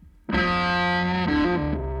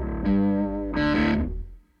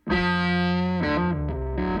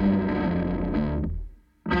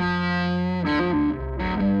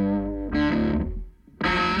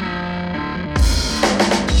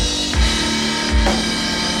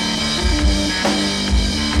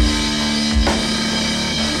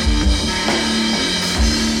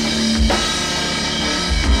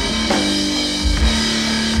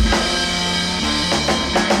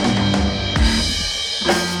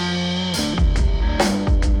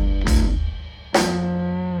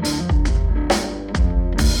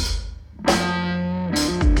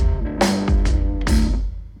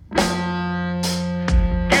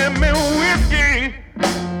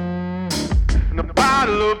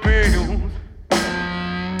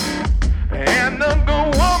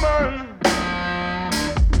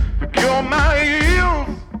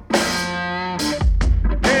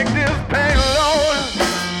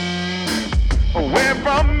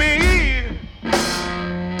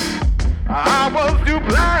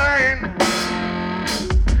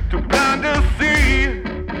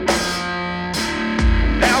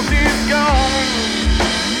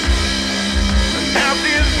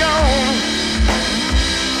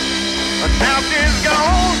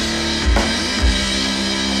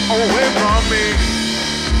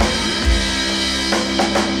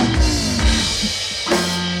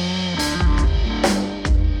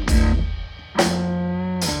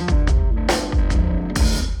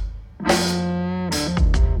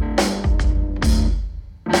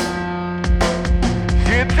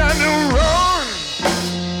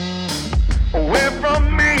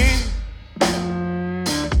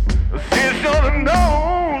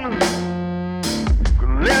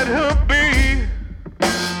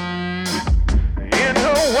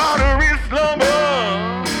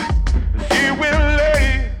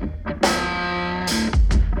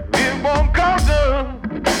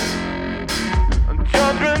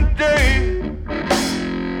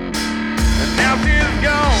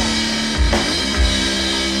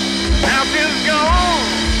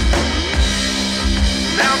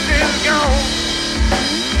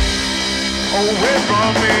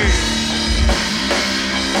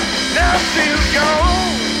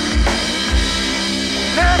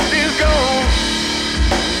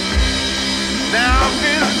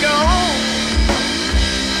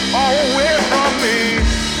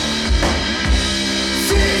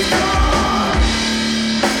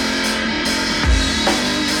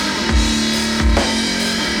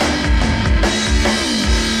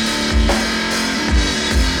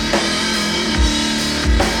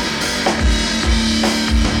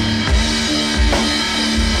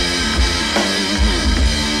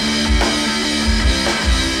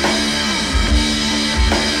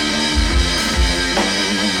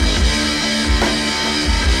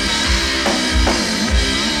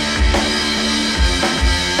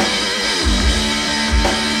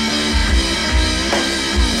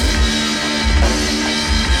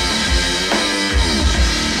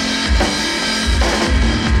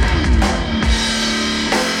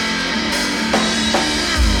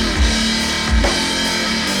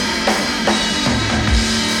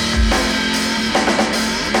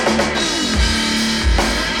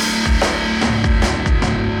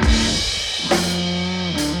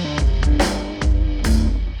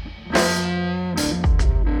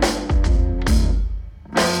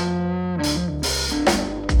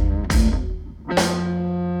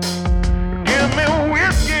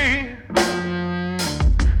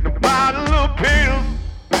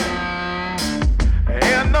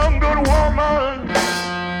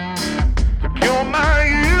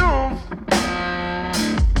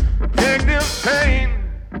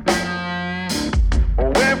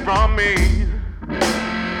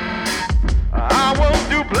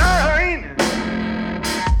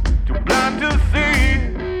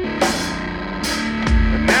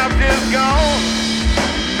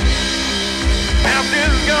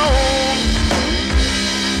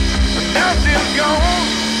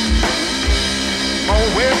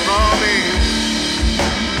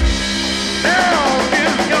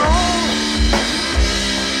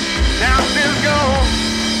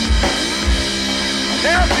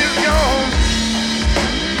 Now she's gone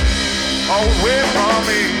away from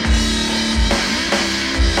me.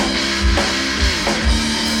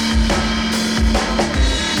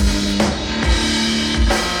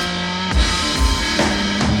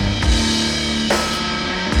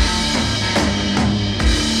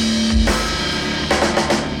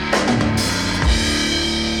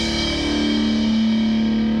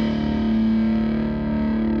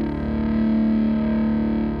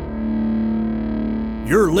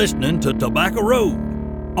 You're listening to Tobacco Road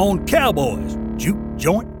on Cowboys Juke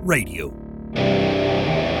Joint Radio.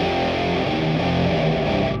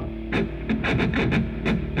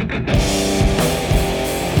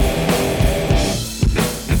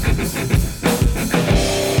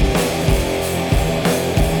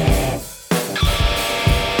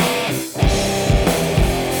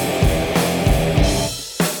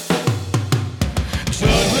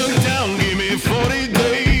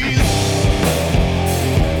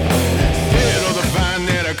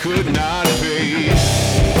 Could not pay.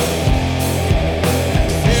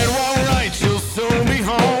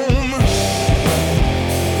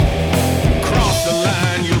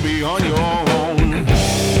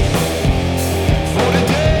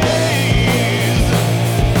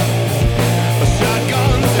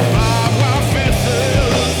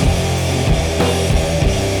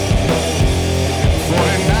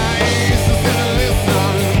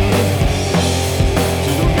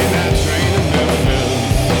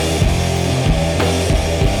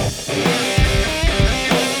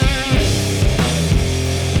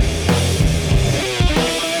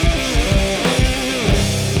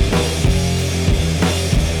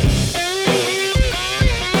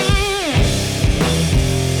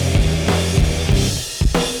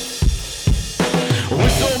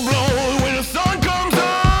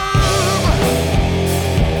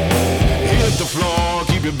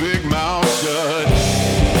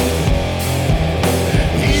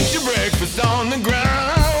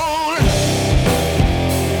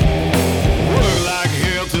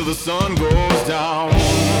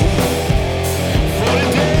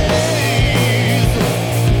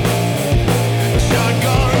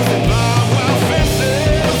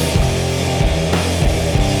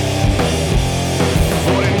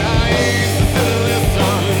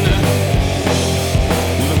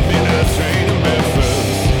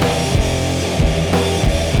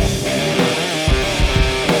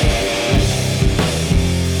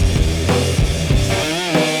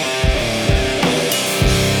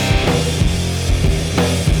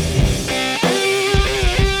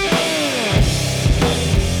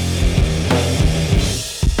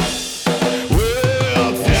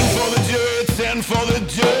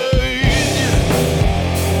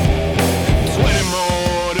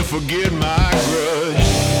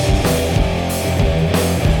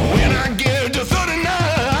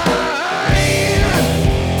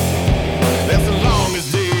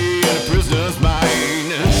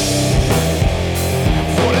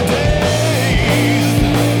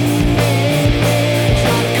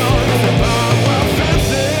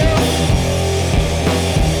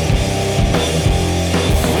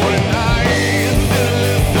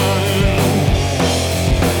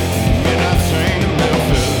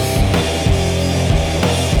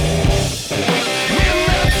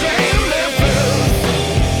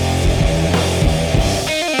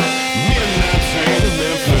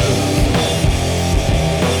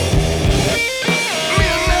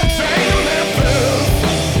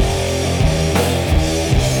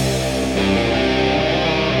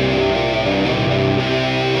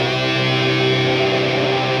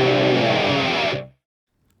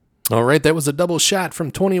 All right, that was a double shot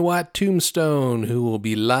from 20 Watt Tombstone, who will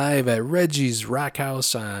be live at Reggie's Rock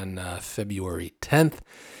House on February 10th.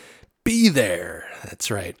 Be there. That's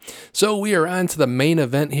right. So we are on to the main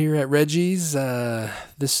event here at Reggie's.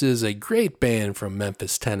 This is a great band from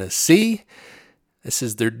Memphis, Tennessee. This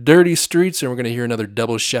is their Dirty Streets, and we're going to hear another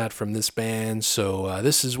double shot from this band. So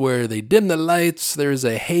this is where they dim the lights, there's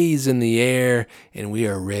a haze in the air, and we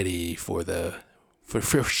are ready for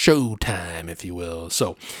show time, if you will.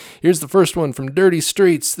 So here's the first one from Dirty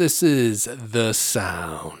Streets. This is The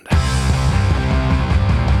Sound.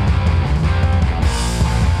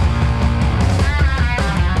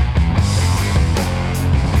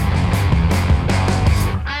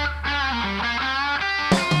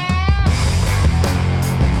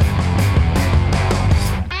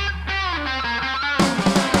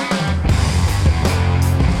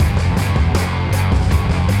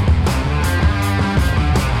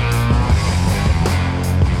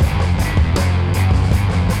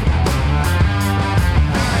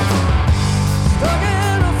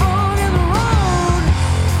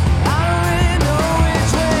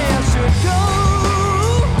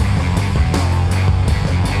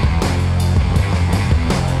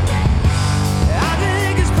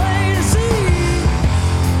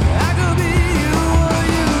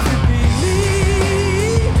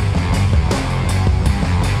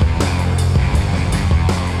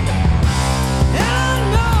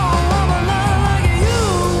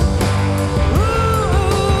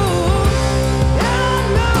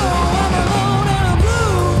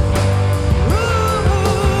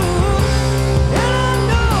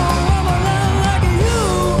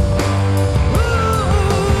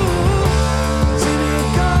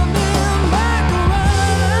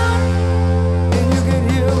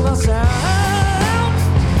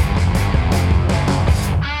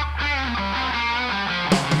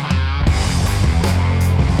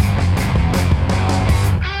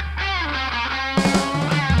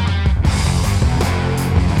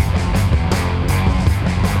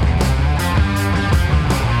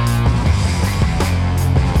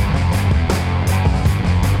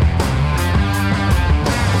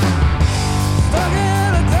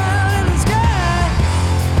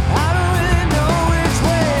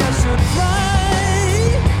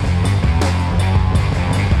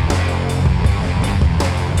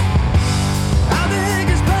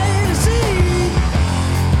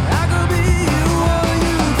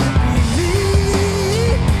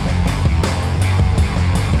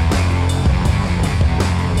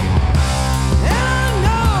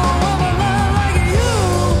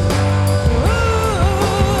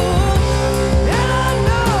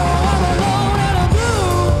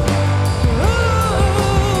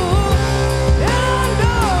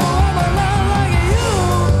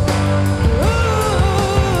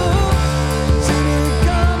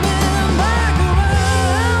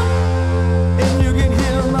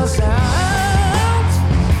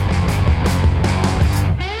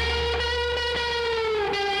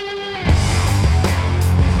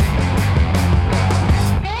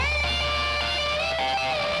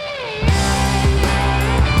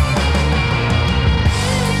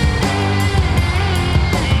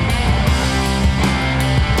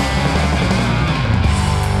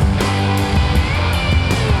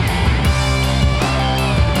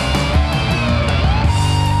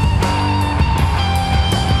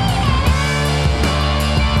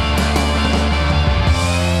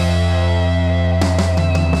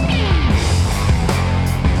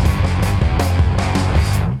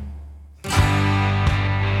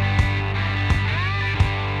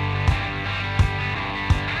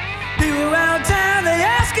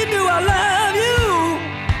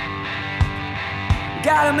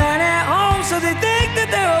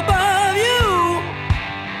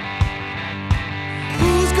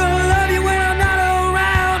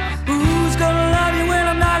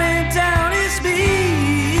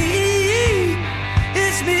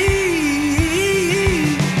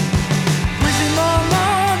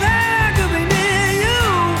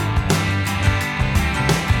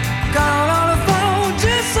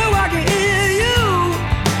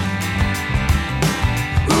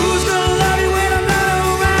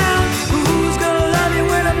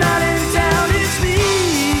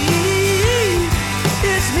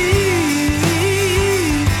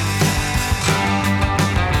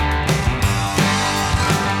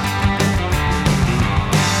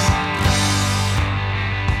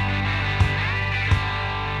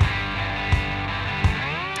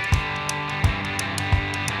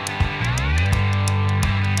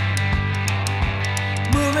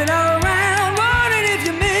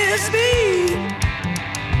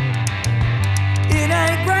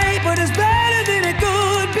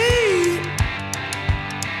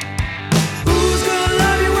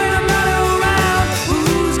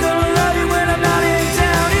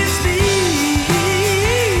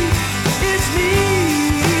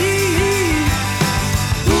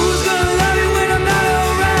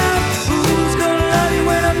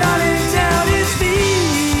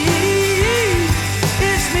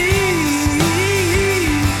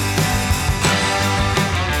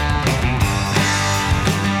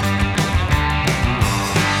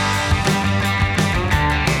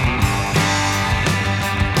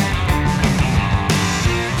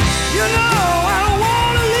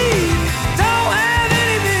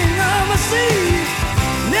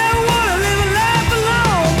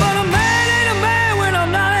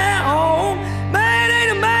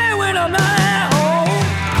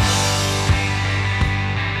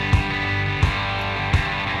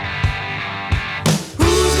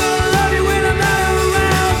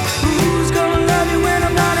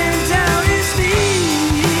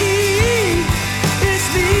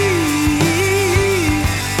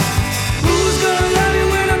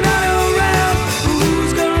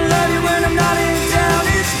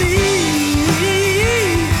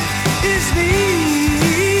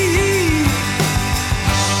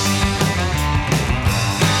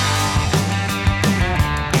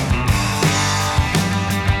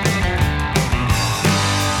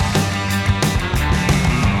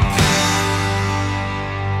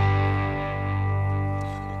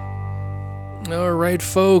 right,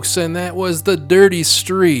 folks, and that was the Dirty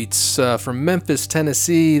Streets from Memphis,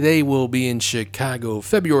 Tennessee. They will be in Chicago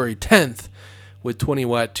February 10th with 20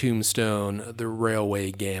 Watt Tombstone, The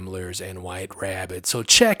Railway Gamblers, and White Rabbit. So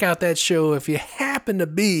check out that show if you happen to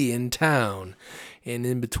be in town and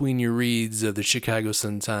in between your reads of the Chicago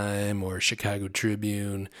Sun-Time or Chicago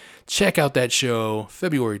Tribune. Check out that show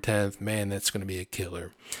February 10th. Man, that's going to be a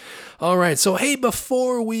killer. All right, so hey,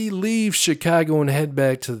 before we leave Chicago and head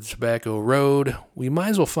back to the Tobacco Road, we might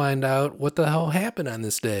as well find out what the hell happened on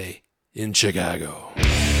this day in Chicago.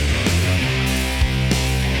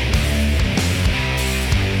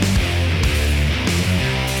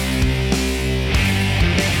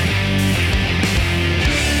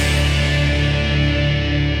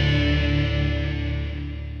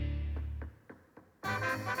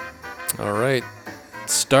 All right,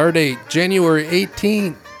 star date January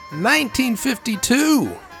 18th.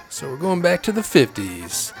 1952. So we're going back to the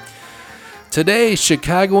 50s. Today,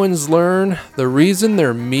 Chicagoans learn the reason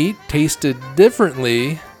their meat tasted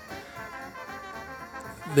differently.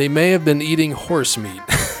 They may have been eating horse meat.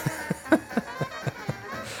 I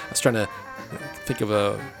was trying to think of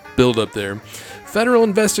a build-up there. Federal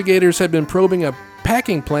investigators had been probing a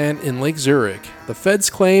packing plant in Lake Zurich. The feds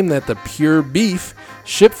claim that the pure beef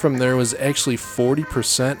shipped from there was actually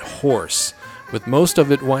 40% horse, with most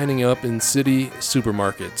of it winding up in city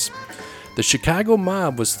supermarkets. The Chicago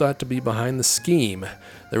mob was thought to be behind the scheme.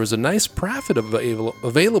 There was a nice profit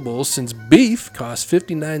available since beef cost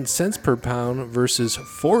 59 cents per pound versus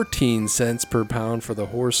 14 cents per pound for the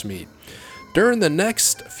horse meat. During the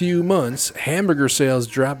next few months, hamburger sales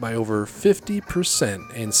dropped by over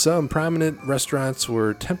 50%, and some prominent restaurants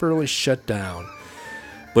were temporarily shut down.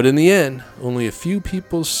 But in the end, only a few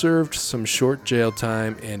people served some short jail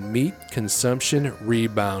time, and meat consumption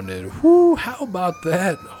rebounded. Whoo, how about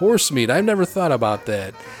that? Horse meat, I've never thought about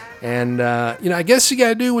that. And, I guess you got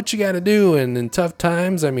to do what you got to do. And in tough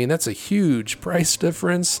times, I mean, that's a huge price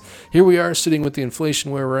difference. Here we are sitting with the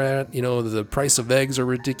inflation where we're at. The price of eggs are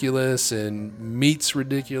ridiculous and meat's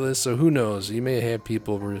ridiculous. So who knows? You may have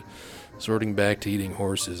people resorting back to eating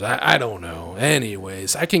horses. I don't know.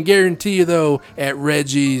 Anyways, I can guarantee you, though, at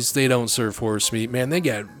Reggie's, they don't serve horse meat. Man, they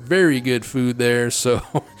got very good food there. So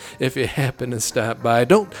if you happen to stop by,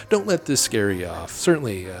 don't let this scare you off.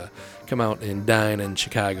 Certainly, come out and dine in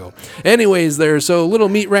Chicago. Anyways, there's so little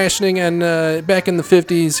meat rationing and back in the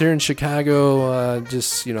 50s here in Chicago.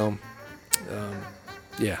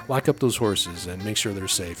 Lock up those horses and make sure they're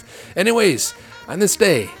safe. Anyways, on this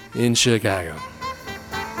day in Chicago.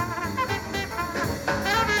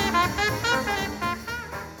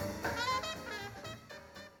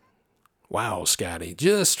 Wow, Scotty,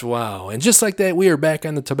 just wow. And just like that, we are back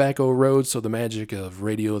on the Tobacco Road, so the magic of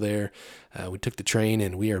radio there. We took the train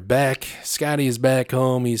and we are back. Scotty is back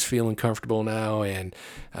home. He's feeling comfortable now, and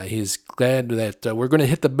he's glad that we're going to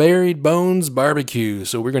hit the Buried Bones barbecue.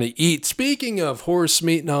 So we're going to eat. Speaking of horse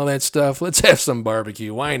meat and all that stuff, let's have some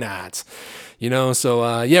barbecue. Why not? We're going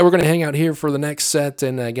to hang out here for the next set,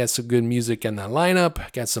 and I got some good music in the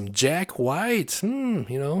lineup. Got some Jack White,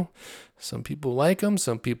 Some people like him,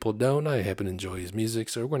 some people don't. I happen to enjoy his music,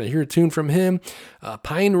 so we're going to hear a tune from him.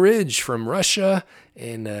 Pine Ridge from Russia,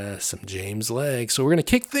 and some James Legg. So we're going to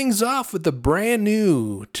kick things off with the brand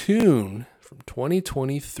new tune from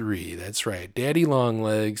 2023. That's right, Daddy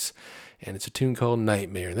Longlegs, and it's a tune called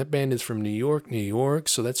Nightmare. That band is from New York,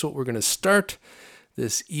 so that's what we're going to start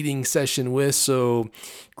this eating session with. So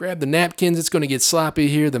grab the napkins. It's going to get sloppy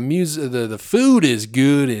here. The the food is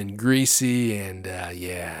good and greasy, and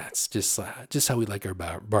it's just how we like our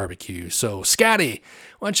barbecue. So Scotty,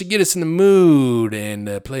 why don't you get us in the mood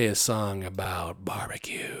and play a song about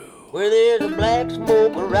barbecue? Where there's a black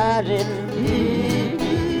smoke rising,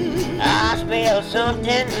 I smell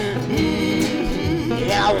something.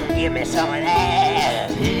 Y'all give me some of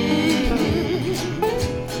that.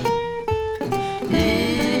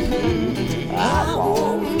 I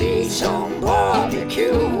want me some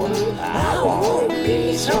barbecue. I want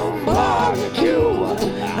me some barbecue.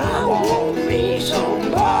 I want me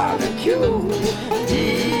some barbecue.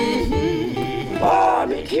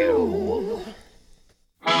 Barbecue.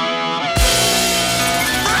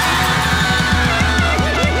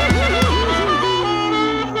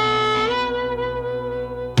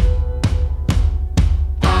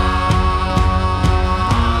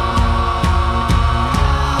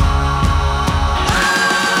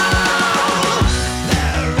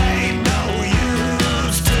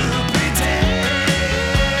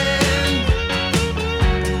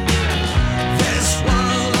 This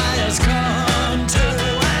world has come to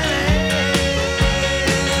an end.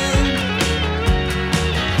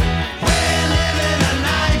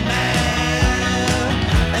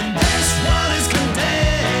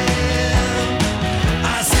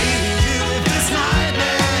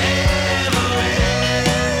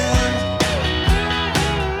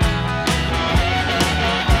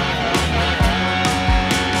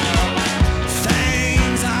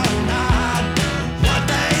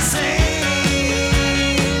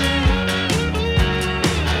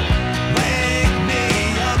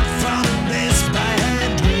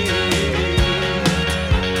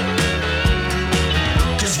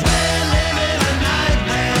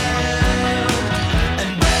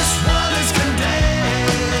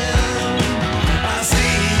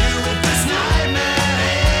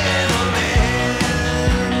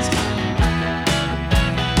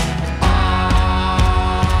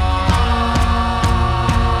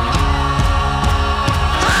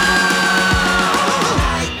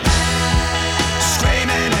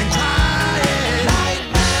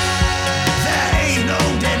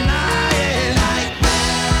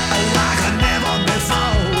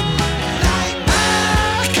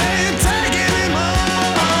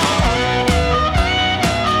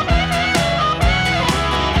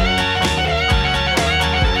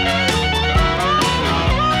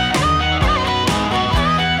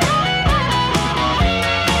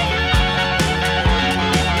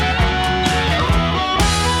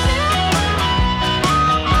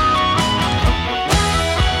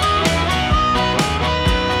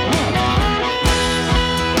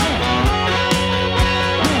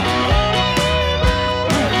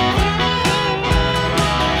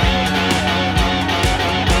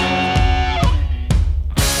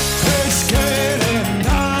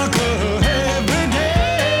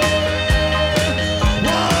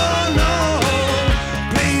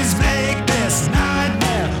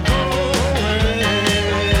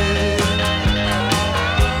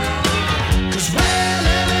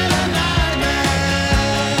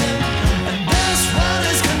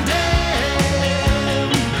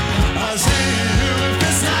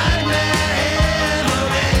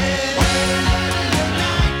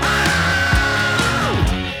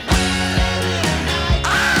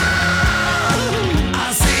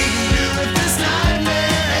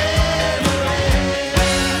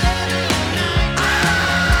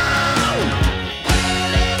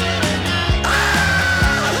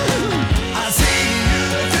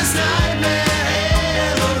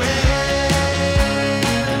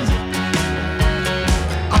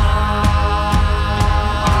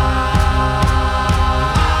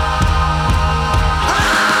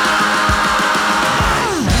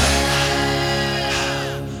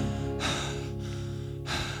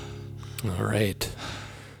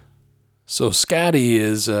 So Scotty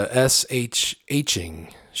is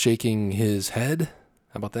SHHing, shaking his head.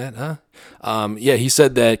 How about that, huh? Yeah, he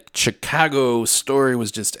said that Chicago story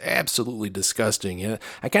was just absolutely disgusting. Yeah,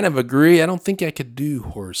 I kind of agree. I don't think I could do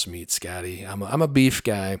horse meat, Scotty. I'm a beef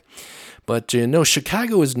guy. But,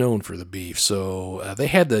 Chicago is known for the beef. So they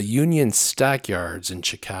had the Union Stockyards in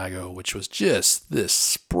Chicago, which was just this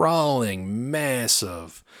sprawling mass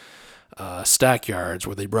of stockyards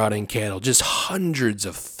where they brought in cattle, just hundreds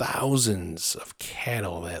of thousands of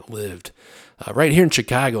cattle that lived right here in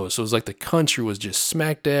Chicago. So it was like the country was just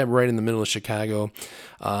smack dab right in the middle of Chicago.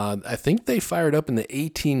 I think they fired up in the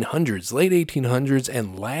 1800s, late 1800s,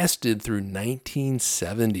 and lasted through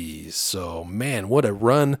 1970s. So, man, what a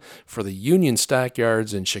run for the Union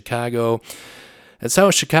Stockyards in Chicago. That's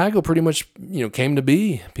how Chicago pretty much, came to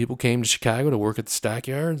be. People came to Chicago to work at the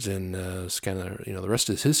stockyards, and it's kind of, the rest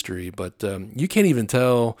is history. But you can't even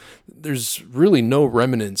tell. There's really no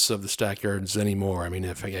remnants of the stockyards anymore. I mean,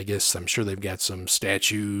 I guess I'm sure they've got some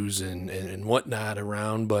statues and whatnot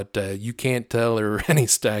around, but you can't tell there are any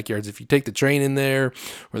stockyards. If you take the train in there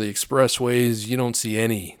or the expressways, you don't see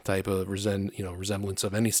any type of resemblance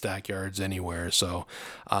of any stockyards anywhere. So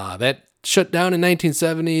that shut down in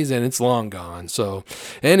 1970s, and it's long gone. So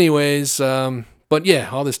anyways, but yeah,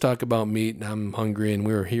 all this talk about meat, and I'm hungry, and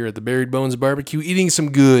we're here at the Buried Bones Barbecue eating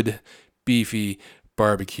some good beefy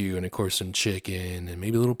barbecue, and of course some chicken, and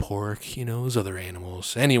maybe a little pork, those other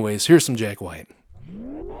animals. Anyways, here's some Jack White.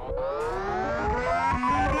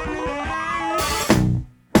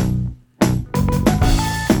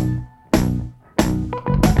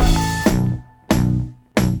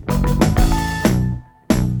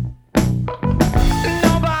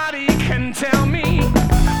 Tell me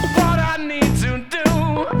what I need to do.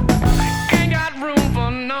 Ain't got room for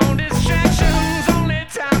no distractions, only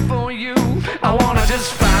time for you. I wanna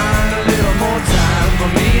just find a little more time for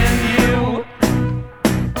me and you.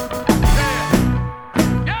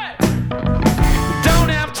 Don't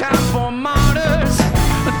have time for martyrs,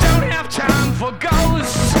 don't have time for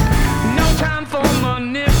ghosts, no time for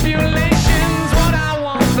manipulations. What I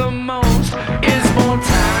want the most is more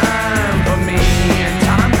time for me and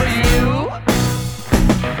time for you.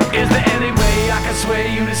 Is there any way I can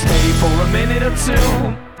sway you to stay for a minute or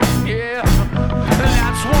two? Yeah,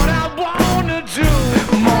 that's what I wanna do.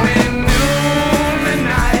 Morning, noon, and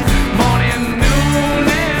night. Morning, noon,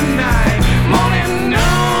 and night. Morning,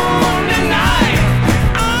 noon, and night.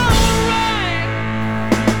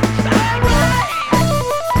 Alright,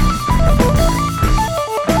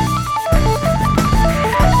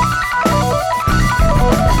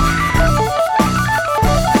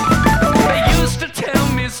 They used to tell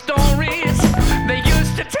me stories, they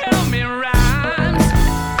used to tell me rhymes.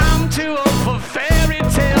 I'm too old for fairy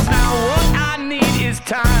tales now. What I need is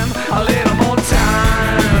time, a little more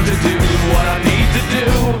time to do what I need to do.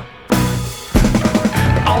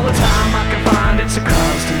 All the time I can find, it's a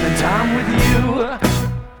constant in time with you.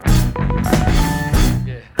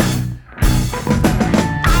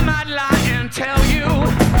 I might lie and tell you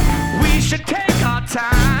we should take our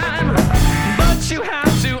time, but you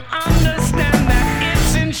have to understand that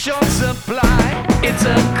it's in short supply. It's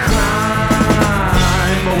a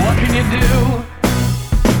crime, but what can you do?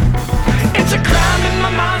 It's a crime in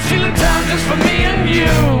my mind, feeling time just for me and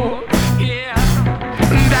you. Yeah,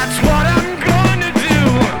 that's what I'm gonna do.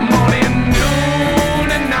 Morning,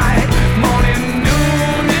 noon, and night. Morning,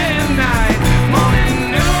 noon, and night. Morning,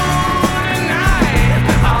 noon, and night.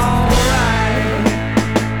 Alright,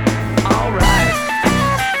 alright.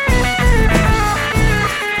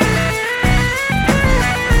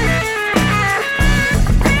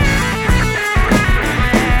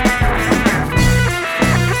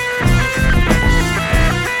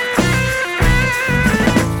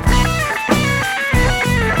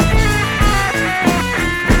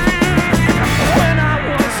 When I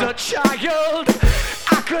was a child,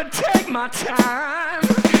 I could take my time.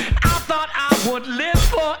 I thought I would live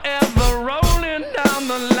forever, rolling down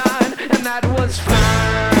the line, and that was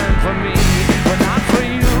fine for me, but not for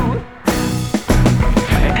you.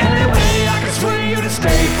 Anyway, I can sway you to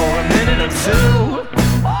stay for a minute or two.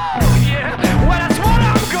 Oh yeah, well that's what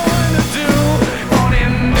I'm going to do.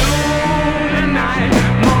 Morning, noon, and night.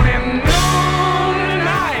 Morning, noon, and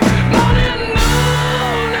night. Morning,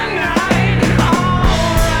 noon, and night.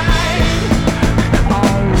 Alright,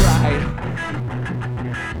 alright.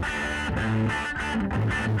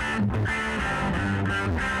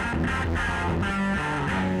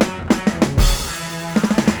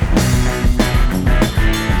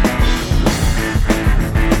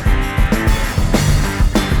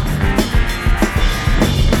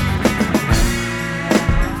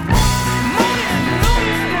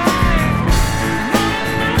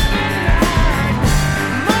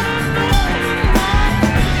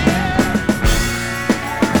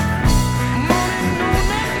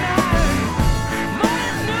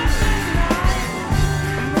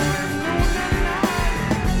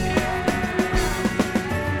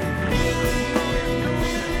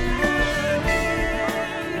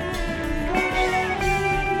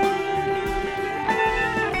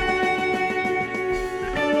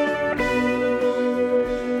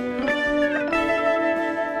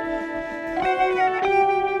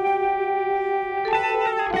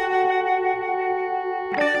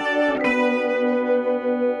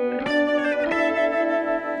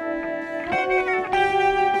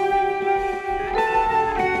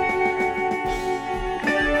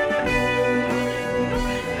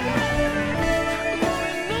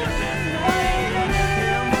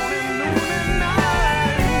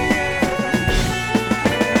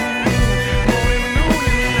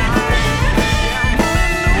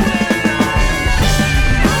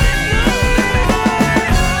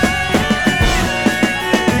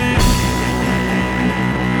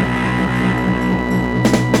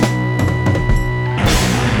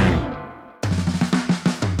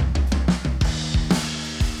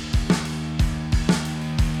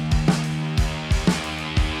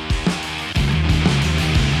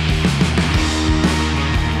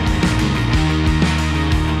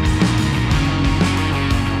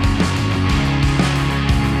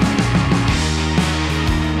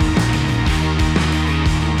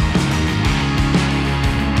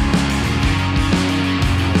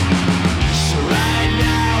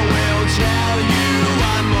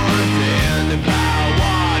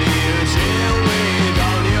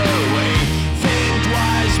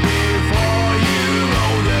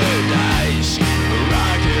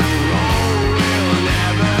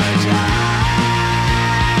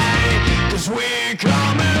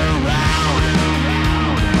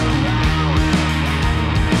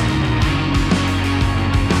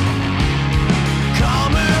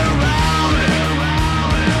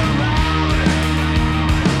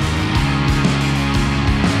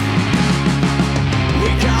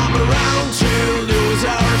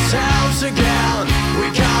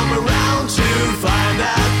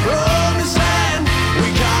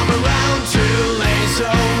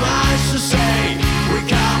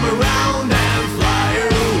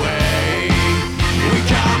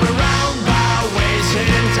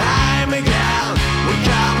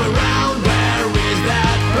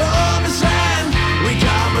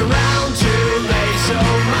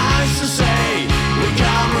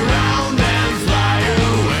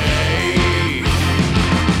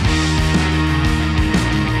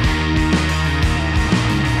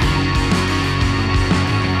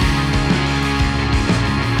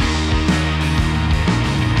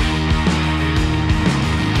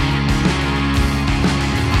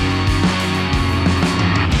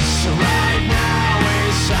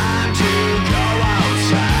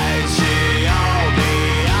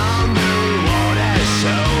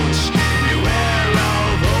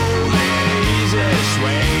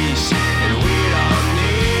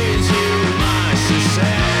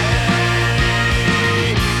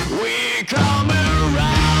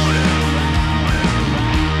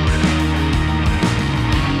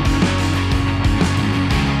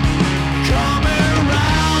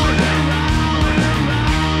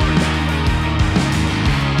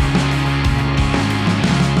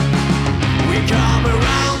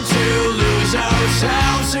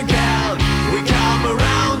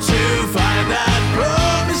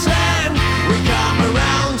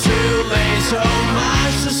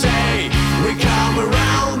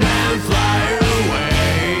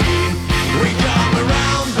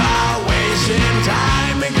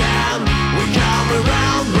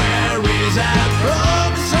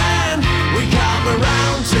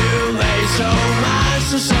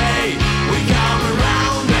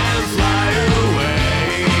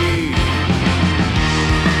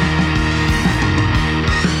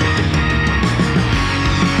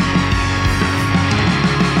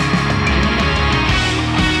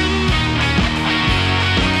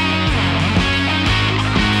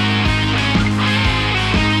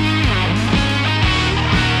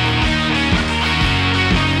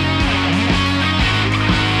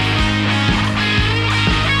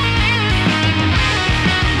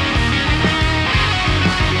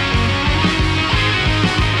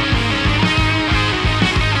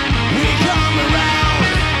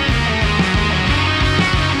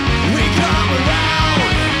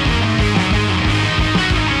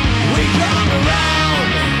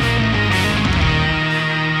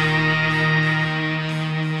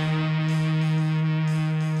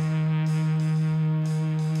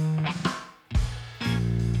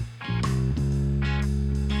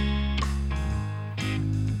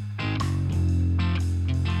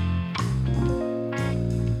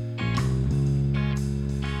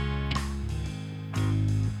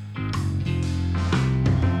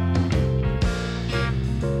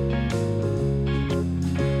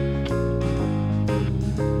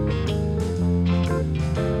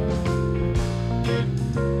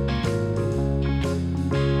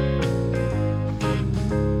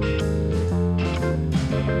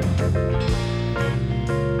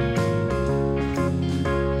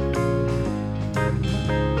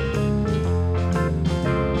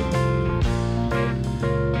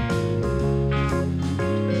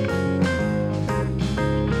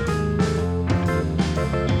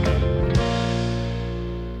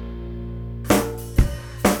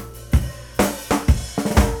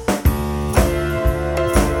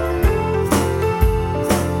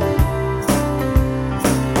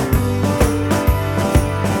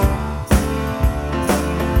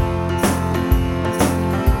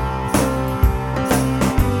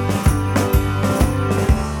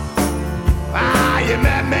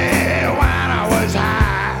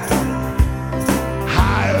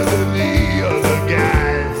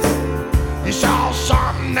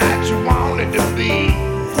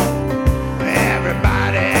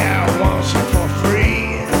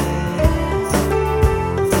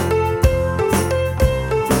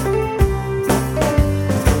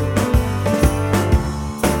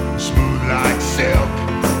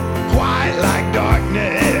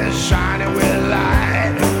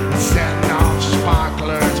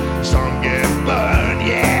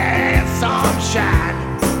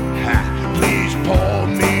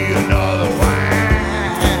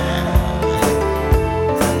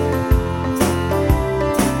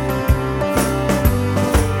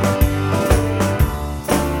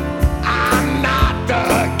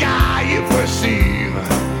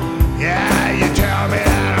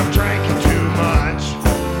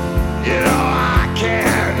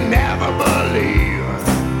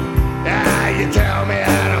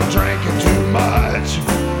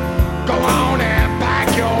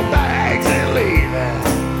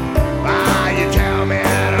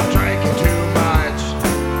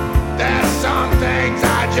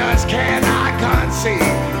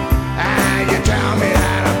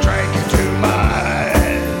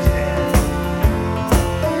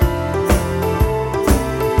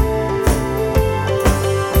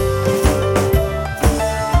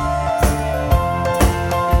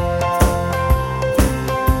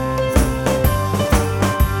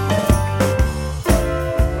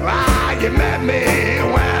 met me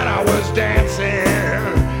when I was dancing.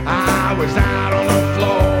 I was out on the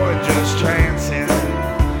floor just trancing.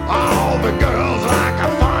 All the girls like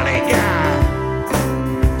a funny guy.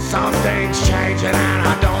 Something's changing and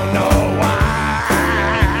I don't know why.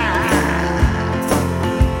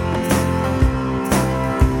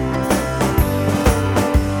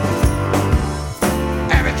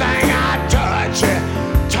 Everything I touch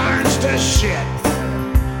turns to shit.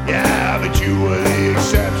 Yeah, but you were the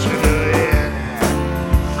exception to it.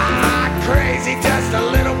 I'm crazy, just a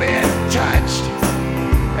little bit touched.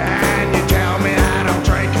 And you tell me that I'm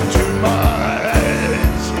drinking too much.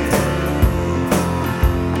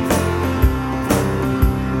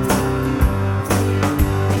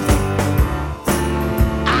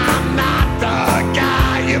 I'm not the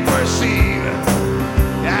guy you perceive.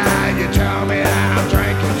 Yeah, you tell me that I'm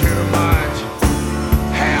drinking too much.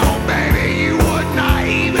 Hell, baby, you would not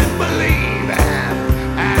even believe it.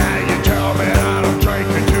 And you tell me that I'm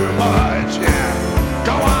drinking too much. Yeah,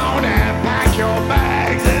 go on and pack your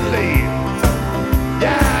bags and leave.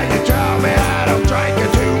 Yeah, you tell me that I'm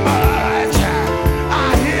drinking too much.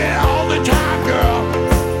 I hear it all the time, girl.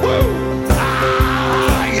 Woo!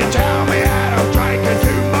 Ah, you tell me that I'm drinking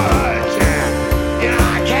too much. Yeah, you know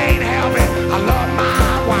I can't help it. I love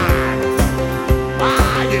my wine.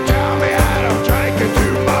 Why you tell me that I'm drinking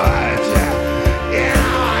too much? Yeah, you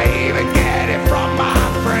know I even get it from my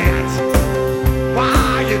friends.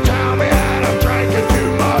 Why you tell me that I'm drinking too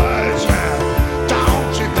much? Yeah,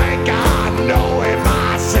 don't you think I know it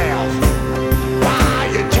myself? Why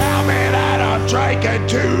you tell me that I'm drinking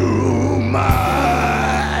too much?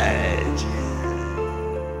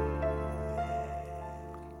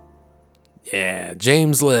 Yeah,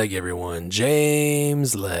 James Legg, everyone.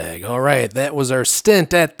 James Legg. All right, that was our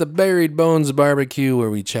stint at the Buried Bones Barbecue where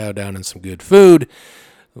we chow down on some good food,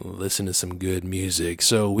 listen to some good music.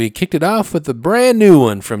 So we kicked it off with a brand new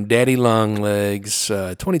one from Daddy Longlegs,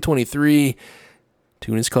 2023.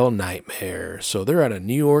 Tune is called Nightmare. So they're out of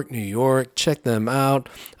New York, New York. Check them out.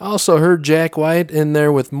 Also heard Jack White in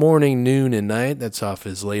there with Morning, Noon, and Night. That's off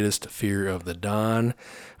his latest Fear of the Dawn.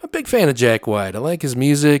 I'm a big fan of Jack White. I like his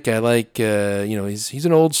music. I like, he's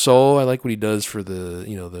an old soul. I like what he does for the,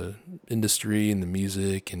 the industry and the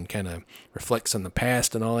music and kind of reflects on the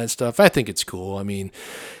past and all that stuff. I think it's cool. I mean,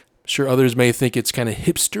 sure others may think it's kind of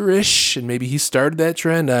hipsterish and maybe he started that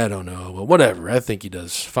trend. I don't know. But whatever. I think he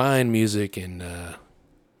does fine music and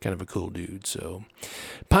kind of a cool dude. So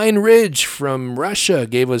Pine Ridge from Russia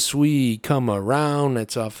gave us We Come Around.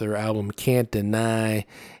 That's off their album Can't Deny.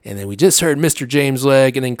 And then we just heard Mr. James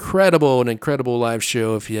Legg, an incredible live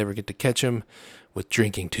show if you ever get to catch him with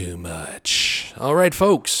Drinking Too Much. All right,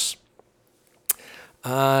 folks.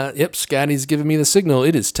 Yep, Scotty's giving me the signal.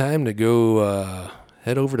 It is time to go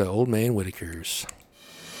head over to Old Man Whitaker's.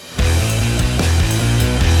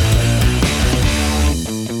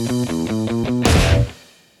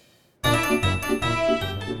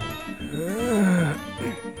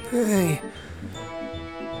 Hey.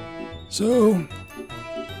 So,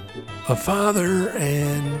 a father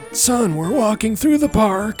and son were walking through the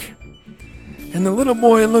park, and the little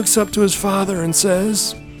boy looks up to his father and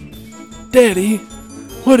says, "Daddy,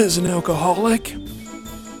 what is an alcoholic?"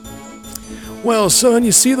 "Well, son,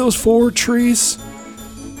 you see those 4 trees?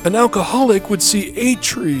 An alcoholic would see 8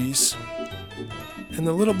 trees." And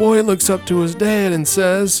the little boy looks up to his dad and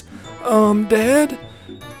says, "Dad,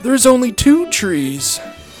 there's only 2 trees."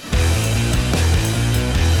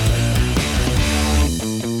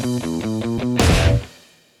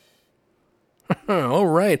 All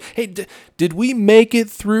right. Hey, did we make it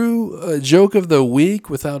through a joke of the week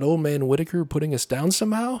without Old Man Whitaker putting us down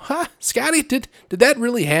somehow? Huh? Scotty, did that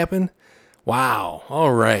really happen? Wow.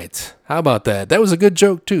 All right. How about that? That was a good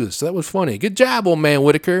joke, too, so that was funny. Good job, Old Man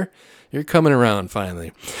Whitaker. You're coming around,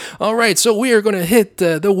 finally. All right, so we are going to hit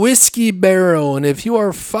the Whiskey Barrel, and if you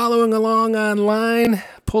are following along online,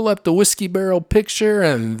 pull up the Whiskey Barrel picture,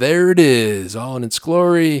 and there it is, all in its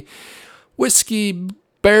glory. Whiskey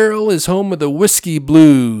Barrel is home of the Whiskey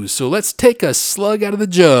Blues, so let's take a slug out of the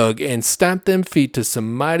jug and stomp them feet to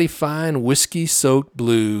some mighty fine whiskey-soaked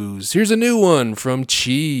blues. Here's a new one from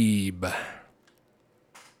Cheeb.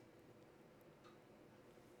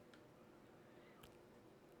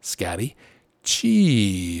 Scotty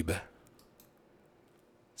Cheeb.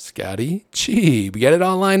 Scotty Cheeb. You got it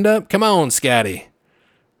all lined up? Come on, Scotty.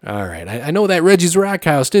 All right, I know that Reggie's Rock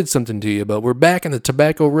House did something to you, but we're back in the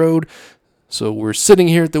Tobacco Road. So we're sitting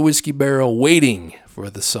here at the Whiskey Barrel waiting for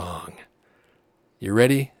the song. You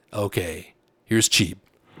ready? Okay, here's Cheap.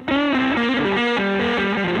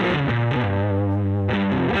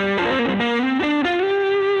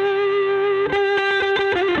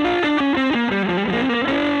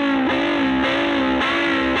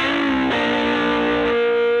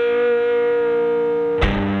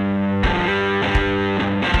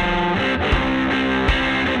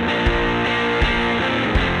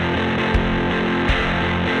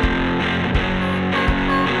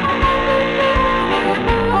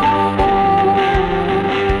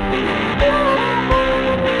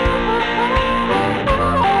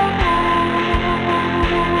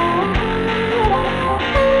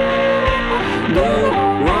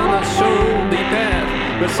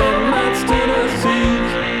 some mats to the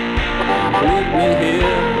seas. Leave me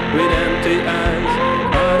here with empty eyes.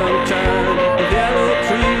 Autumn child of yellow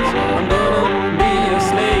trees. I'm gonna be a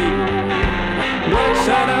slave.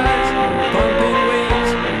 Bloodshot eyes, pumping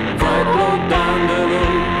wings, flight low down the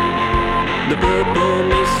road. The purple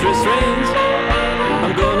mistress reigns.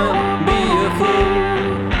 I'm gonna be a fool.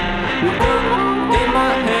 With gun in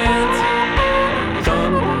my hands,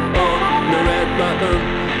 thumb on the red button,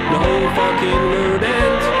 the whole fucking world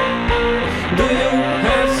ends. Do you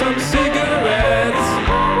have some cigarettes?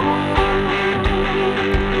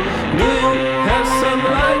 Do you have some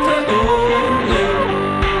lighter on you?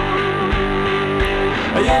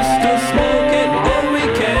 I used to smoke it on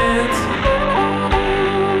weekends.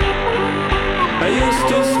 I used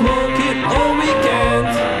to smoke it on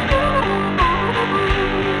weekends.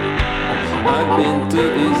 I've been to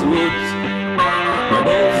these woods. My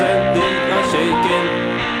bones and feet are shaking.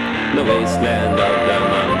 The wasteland of the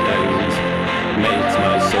mountains makes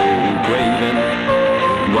my soul craving.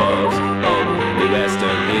 Walls of the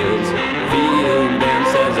western hills feel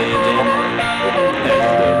themselves aging as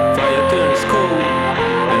the fire turns cold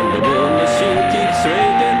and the war machine keeps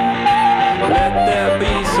raging. Let there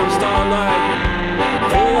be some starlight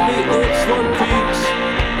for the old swamp creeks.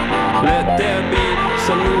 Let there be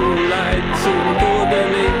some moonlight soon for the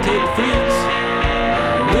naked freaks.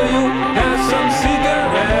 Do you have some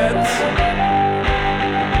cigarettes?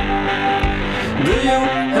 Do you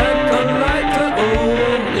have a lighter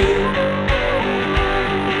on you?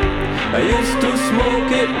 I used to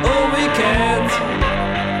smoke it on weekends.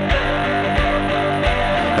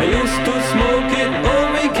 I used to smoke it on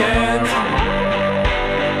weekends.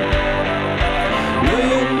 Do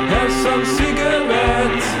you have some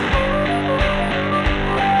cigarettes?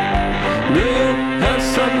 Do you have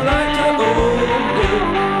some lighter on you?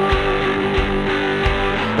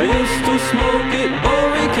 I used to smoke it on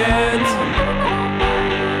weekends.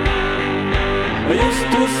 I used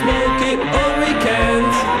to smoke it on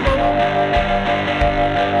weekends.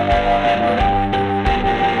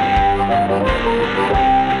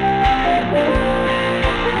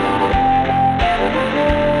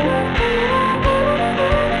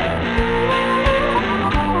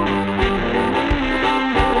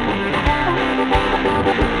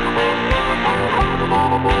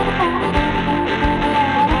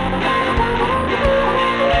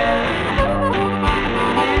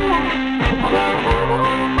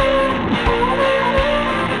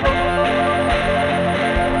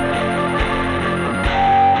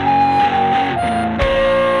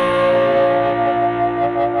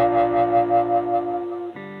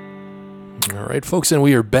 All right, folks, and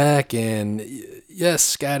we are back. And yes,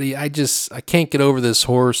 Scotty, I can't get over this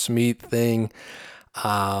horse meat thing.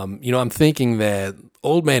 I'm thinking that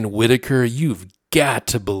Old Man Whitaker, you've got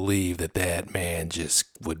to believe that man just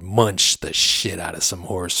would munch the shit out of some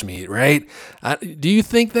horse meat, right? Do you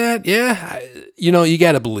think that? Yeah, you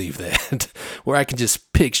got to believe that. Where I can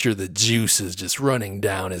just picture the juices just running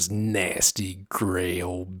down his nasty gray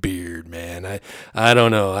old beard, man. I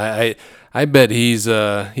don't know. I bet he's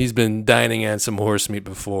been dining on some horse meat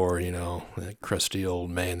before, that crusty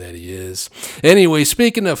old man that he is. Anyway,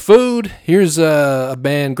 speaking of food, here's a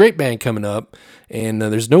great band coming up, and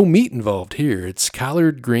there's no meat involved here. It's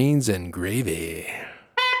collard greens and gravy.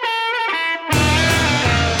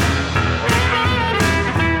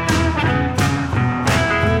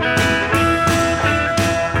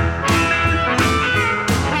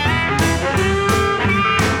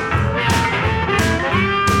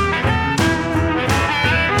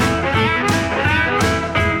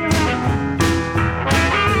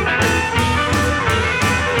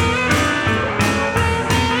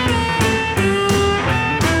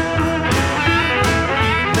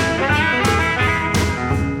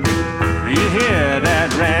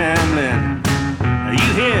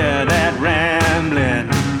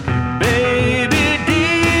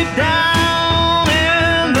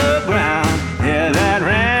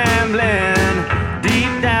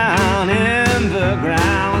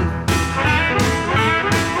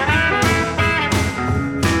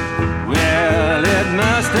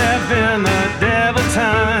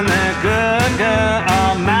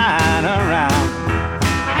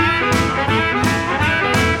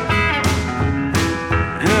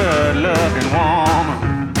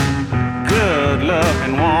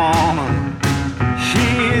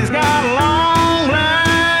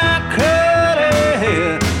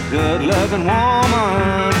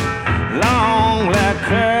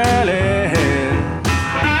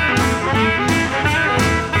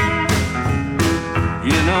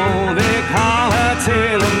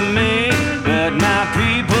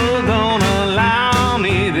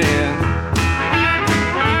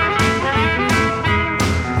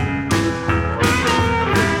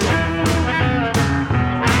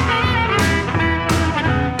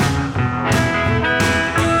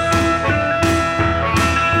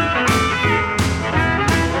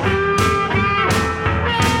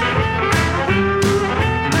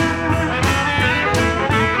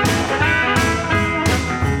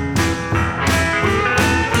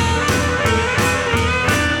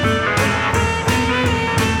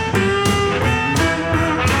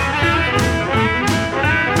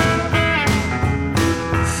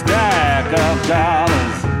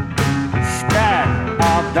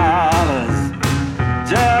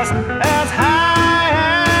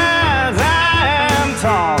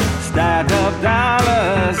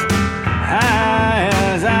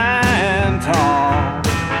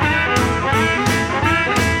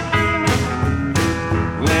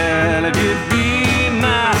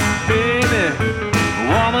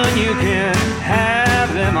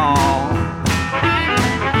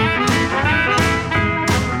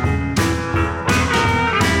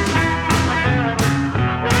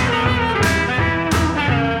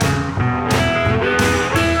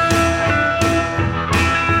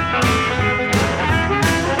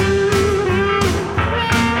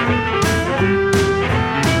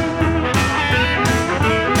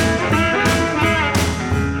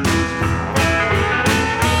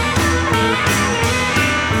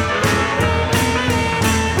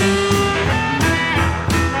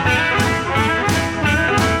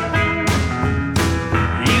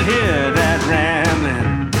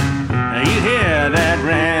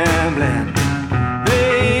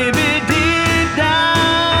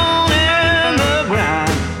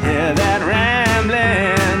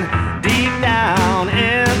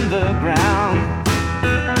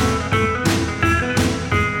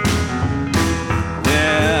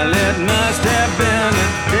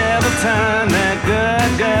 turn that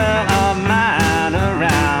good girl of mine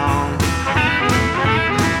around.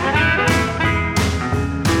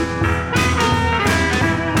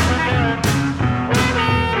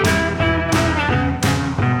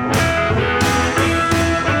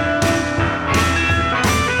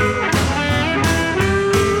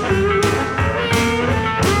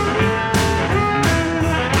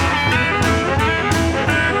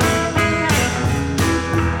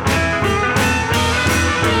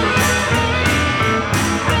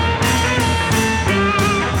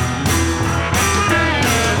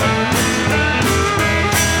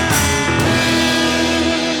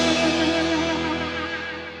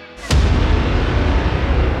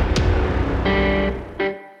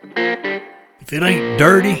 If it ain't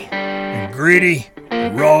dirty and gritty,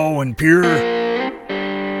 raw and pure,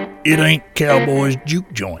 it ain't Cowboy's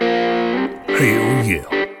Juke Joint. Hell yeah.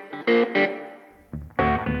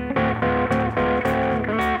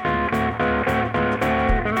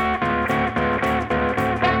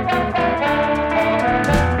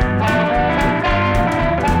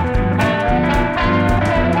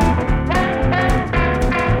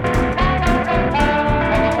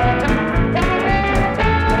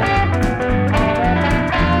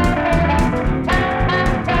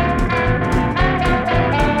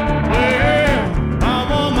 I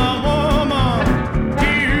want my woman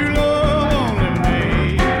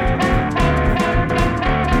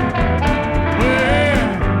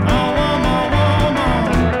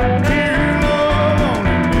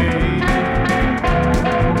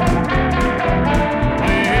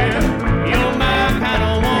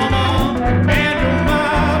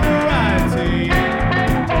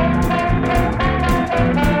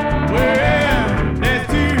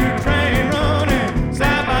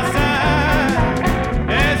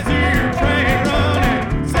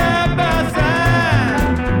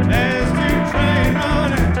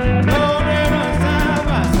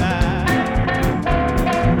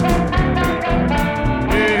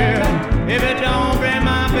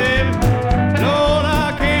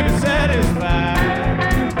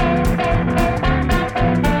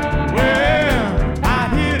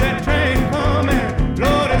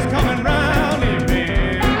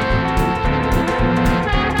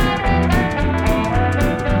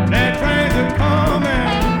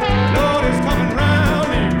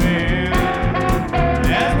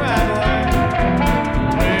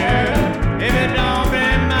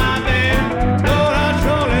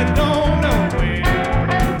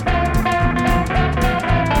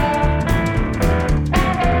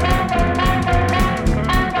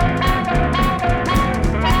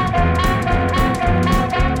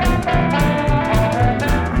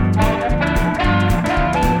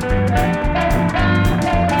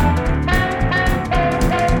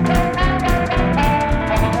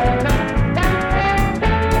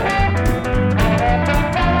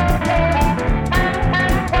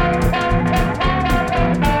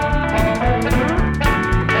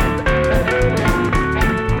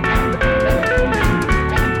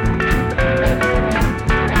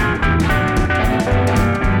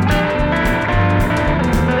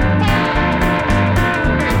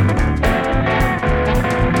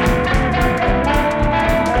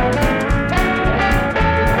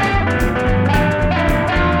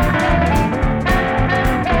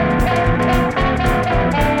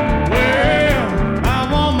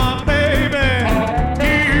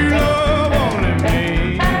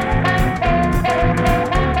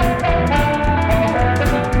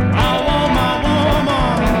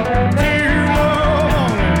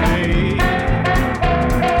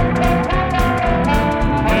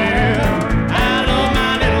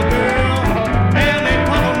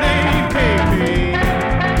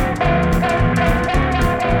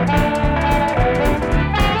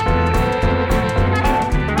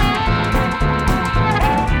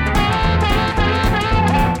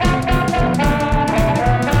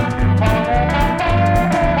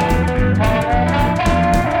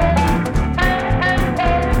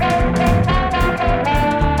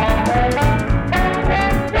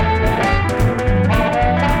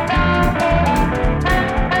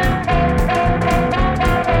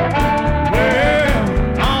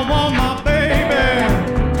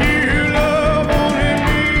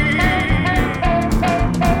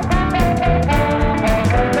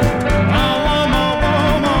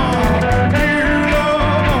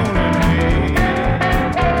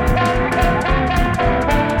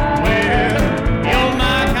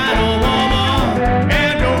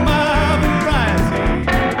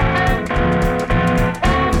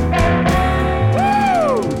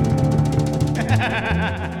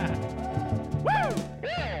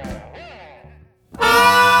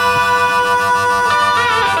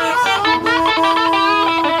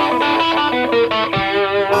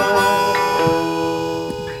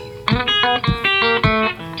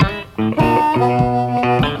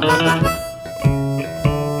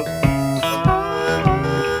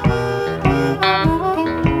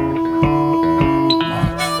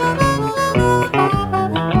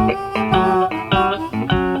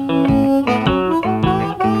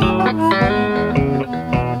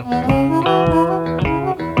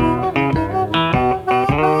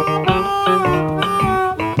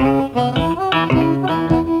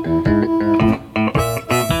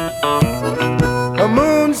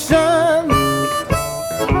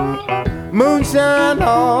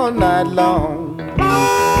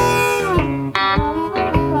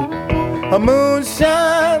a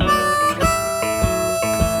moonshine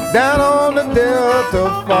down on the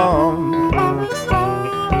Delta farm.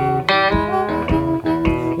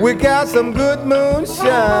 We got some good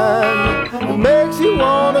moonshine that makes you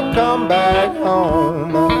wanna come back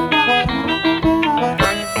home.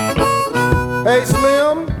 Hey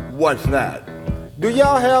Slim, What's that? do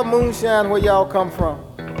y'all have moonshine where y'all come from?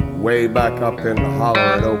 Way back up in the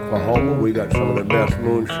holler in Oklahoma, we got some of the best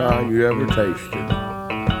moonshine you ever tasted.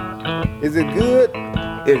 Is it good?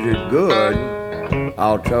 Is it good?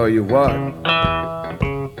 I'll tell you what.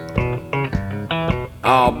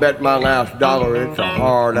 I'll bet my last dollar it's a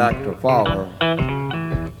hard act to follow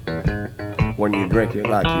when you drink it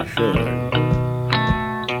like you should.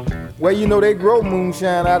 Well, you know they grow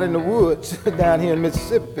moonshine out in the woods down here in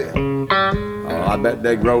Mississippi. I bet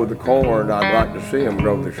they grow the corn. I'd like to see them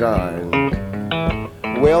grow the shine.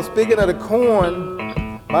 Well, speaking of the corn,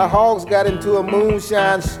 my hogs got into a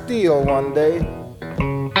moonshine steal one day.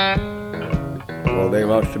 Well, they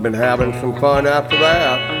must have been having some fun after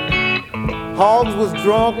that. Hogs was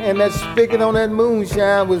drunk and that spigot on that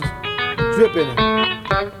moonshine was dripping.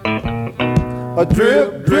 A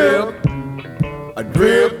drip, drip, a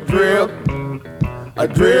drip, drip, a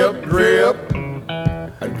drip, drip,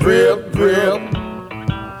 a drip, drip,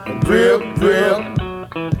 a drip, drip,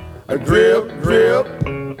 a drip, drip,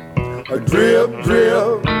 a drip,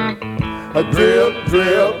 drip, a drip,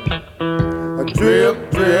 drip, a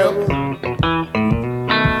drip, drip.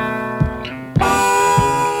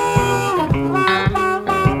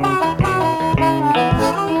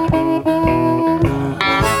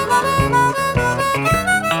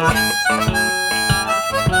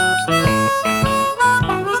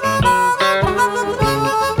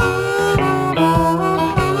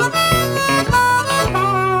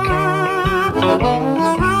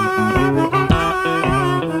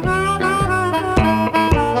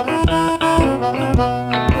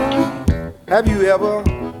 Have you ever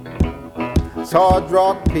saw a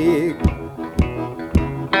drunk pig?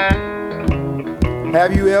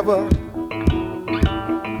 Have you ever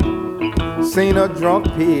seen a drunk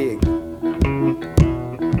pig?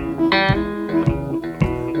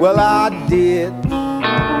 Well, I did.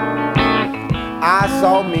 I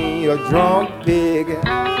saw me a drunk pig.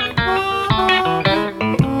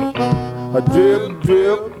 A drip,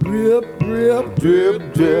 drip, drip, drip,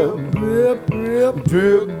 drip, drip, drip, drip,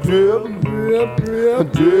 drip, drip, drip, drip, a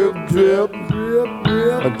drip, drip, drip,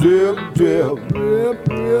 drip, a drip, drip, drip,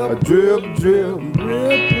 drip, a drip, drip, drip,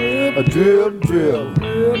 drip, a drip, drip,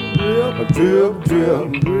 drip, drip, a drip,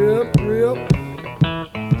 drip, drip, drip.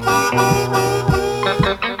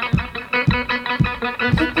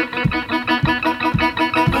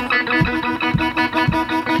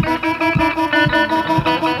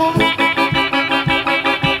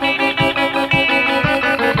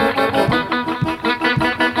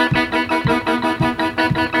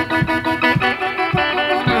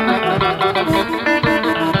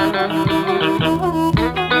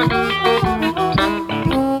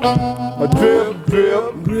 A drip,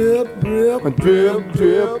 drip, drip, drip, a drip, drip, drip, drip, a drip,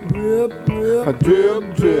 drip, drip, drip,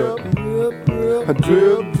 a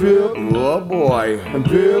drip, drip. Oh boy. A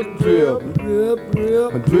drip, drip, drip,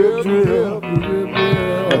 drip, a drip, drip, drip,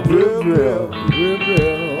 drip, a drip, drip, drip,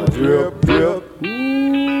 drip, a drip, drip.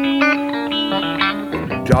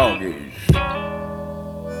 Doggies.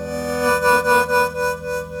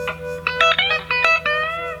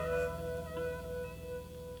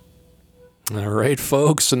 All right,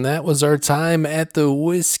 folks, and that was our time at the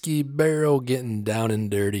Whiskey Barrel, getting down and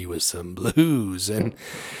dirty with some blues. And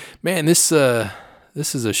man, this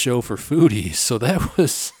is a show for foodies. So that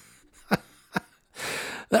was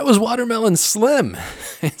that was Watermelon Slim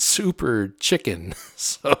and Super Chicken.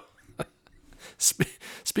 So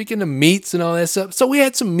speaking of meats and all that stuff, so we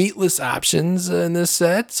had some meatless options in this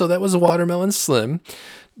set. So that was a Watermelon Slim.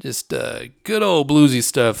 Just good old bluesy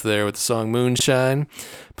stuff there with the song Moonshine.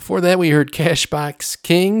 Before that, we heard Cashbox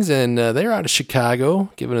Kings, and they're out of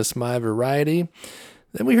Chicago, giving us My Variety.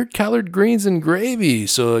 Then we heard Collard Greens and Gravy.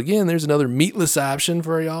 So again, there's another meatless option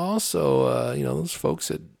for y'all. So, those folks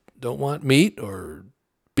that don't want meat or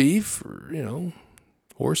beef or,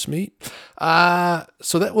 horse meat.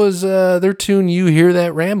 So that was their tune, You Hear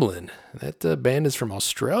That Ramblin'. That band is from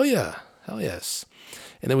Australia. Hell yes.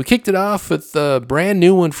 And then we kicked it off with a brand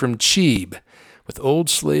new one from Cheeb with Old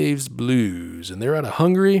Slaves Blues. And they're out of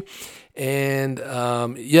Hungary. And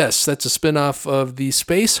yes, that's a spinoff of the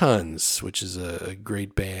Space Huns, which is a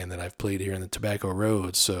great band that I've played here in the Tobacco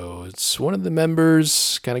Road. So it's one of the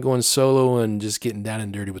members kind of going solo and just getting down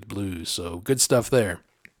and dirty with blues. So good stuff there.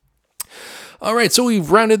 All right, so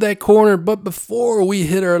we've rounded that corner. But before we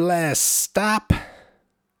hit our last stop,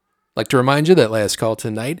 Like to remind you that last call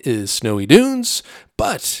tonight is Snowy Dunes,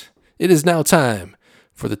 but it is now time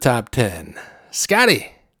for the top 10.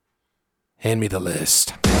 Scotty, hand me the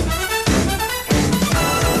list.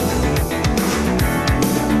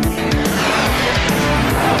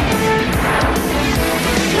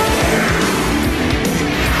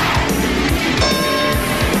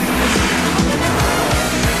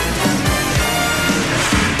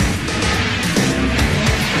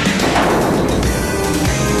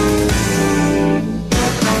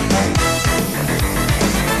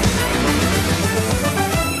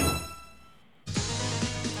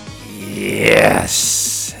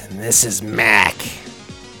 Yes, and this is Mac,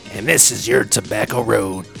 and this is your Tobacco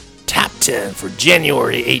Road Top 10 for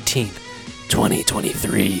January 18th,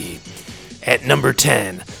 2023. At number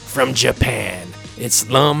 10, from Japan, it's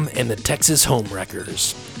Lum and the Texas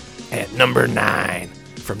Homewreckers. At number 9,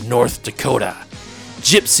 from North Dakota,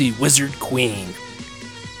 Gypsy Wizard Queen.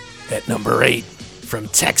 At number 8, from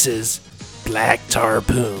Texas, Black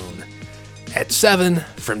Tarpoon. At 7,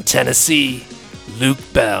 from Tennessee, Luke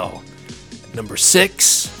Bell. Number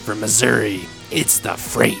 6, from Missouri, it's the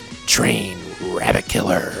Freight Train Rabbit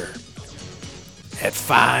Killer. At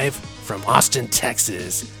 5, from Austin,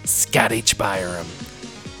 Texas, Scott H. Byram.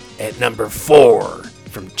 At number 4,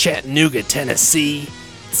 from Chattanooga, Tennessee,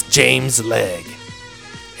 it's James Legg.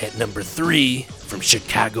 At number 3, from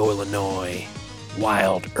Chicago, Illinois,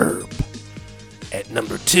 Wild Herb. At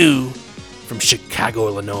number 2, from Chicago,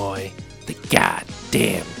 Illinois, the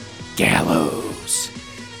Goddamn Gallows.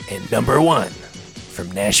 And number 1,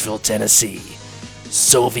 from Nashville, Tennessee,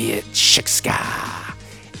 Soviet Shikska.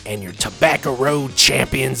 And your Tobacco Road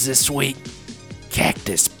champions this week,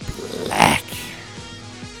 Cactus Black.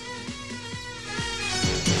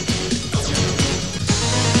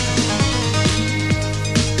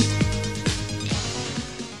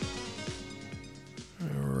 All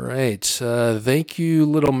right. Thank you,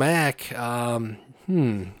 Little Mac.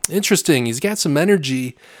 Interesting. He's got some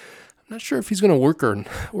energy. I'm not sure if he's going to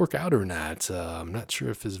work out or not. I'm not sure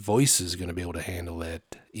if his voice is going to be able to handle that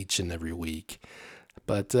each and every week.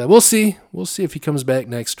 But we'll see. We'll see if he comes back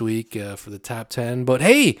next week for the top 10. But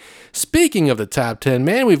hey, speaking of the top 10,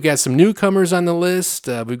 man, we've got some newcomers on the list.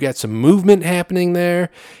 We've got some movement happening there.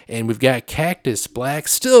 And we've got Cactus Black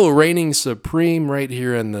still reigning supreme right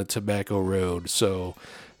here on the Tobacco Road. So,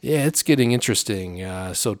 yeah, it's getting interesting.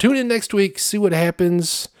 So tune in next week, see what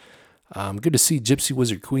happens. Good to see Gypsy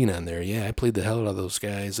Wizard Queen on there. Yeah, I played the hell out of those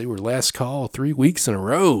guys. They were last call 3 weeks in a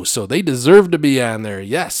row, so they deserve to be on there.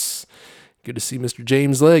 Yes. Good to see Mr.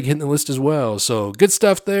 James Legg hitting the list as well. So good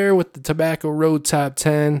stuff there with the Tobacco Road Top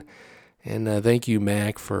 10. And thank you,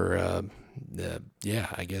 Mac, for,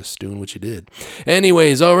 I guess doing what you did.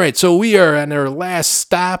 Anyways, all right, so we are on our last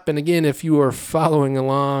stop. And again, if you are following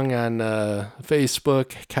along on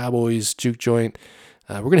Facebook, Cowboys Juke Joint,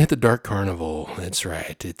 we're going to hit the Dark Carnival. That's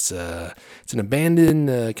right. It's an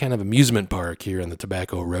abandoned kind of amusement park here on the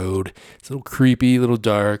Tobacco Road. It's a little creepy, a little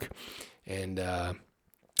dark. And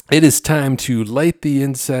it is time to light the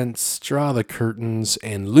incense, draw the curtains,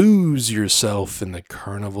 and lose yourself in the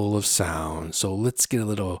carnival of sound. So let's get a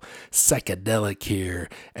little psychedelic here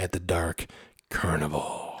at the Dark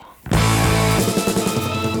Carnival.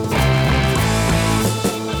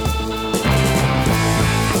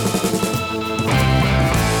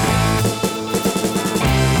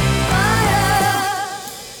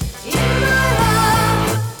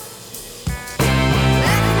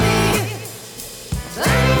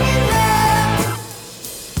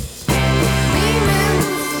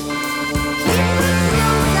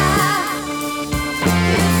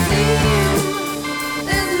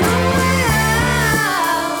 There's no way out.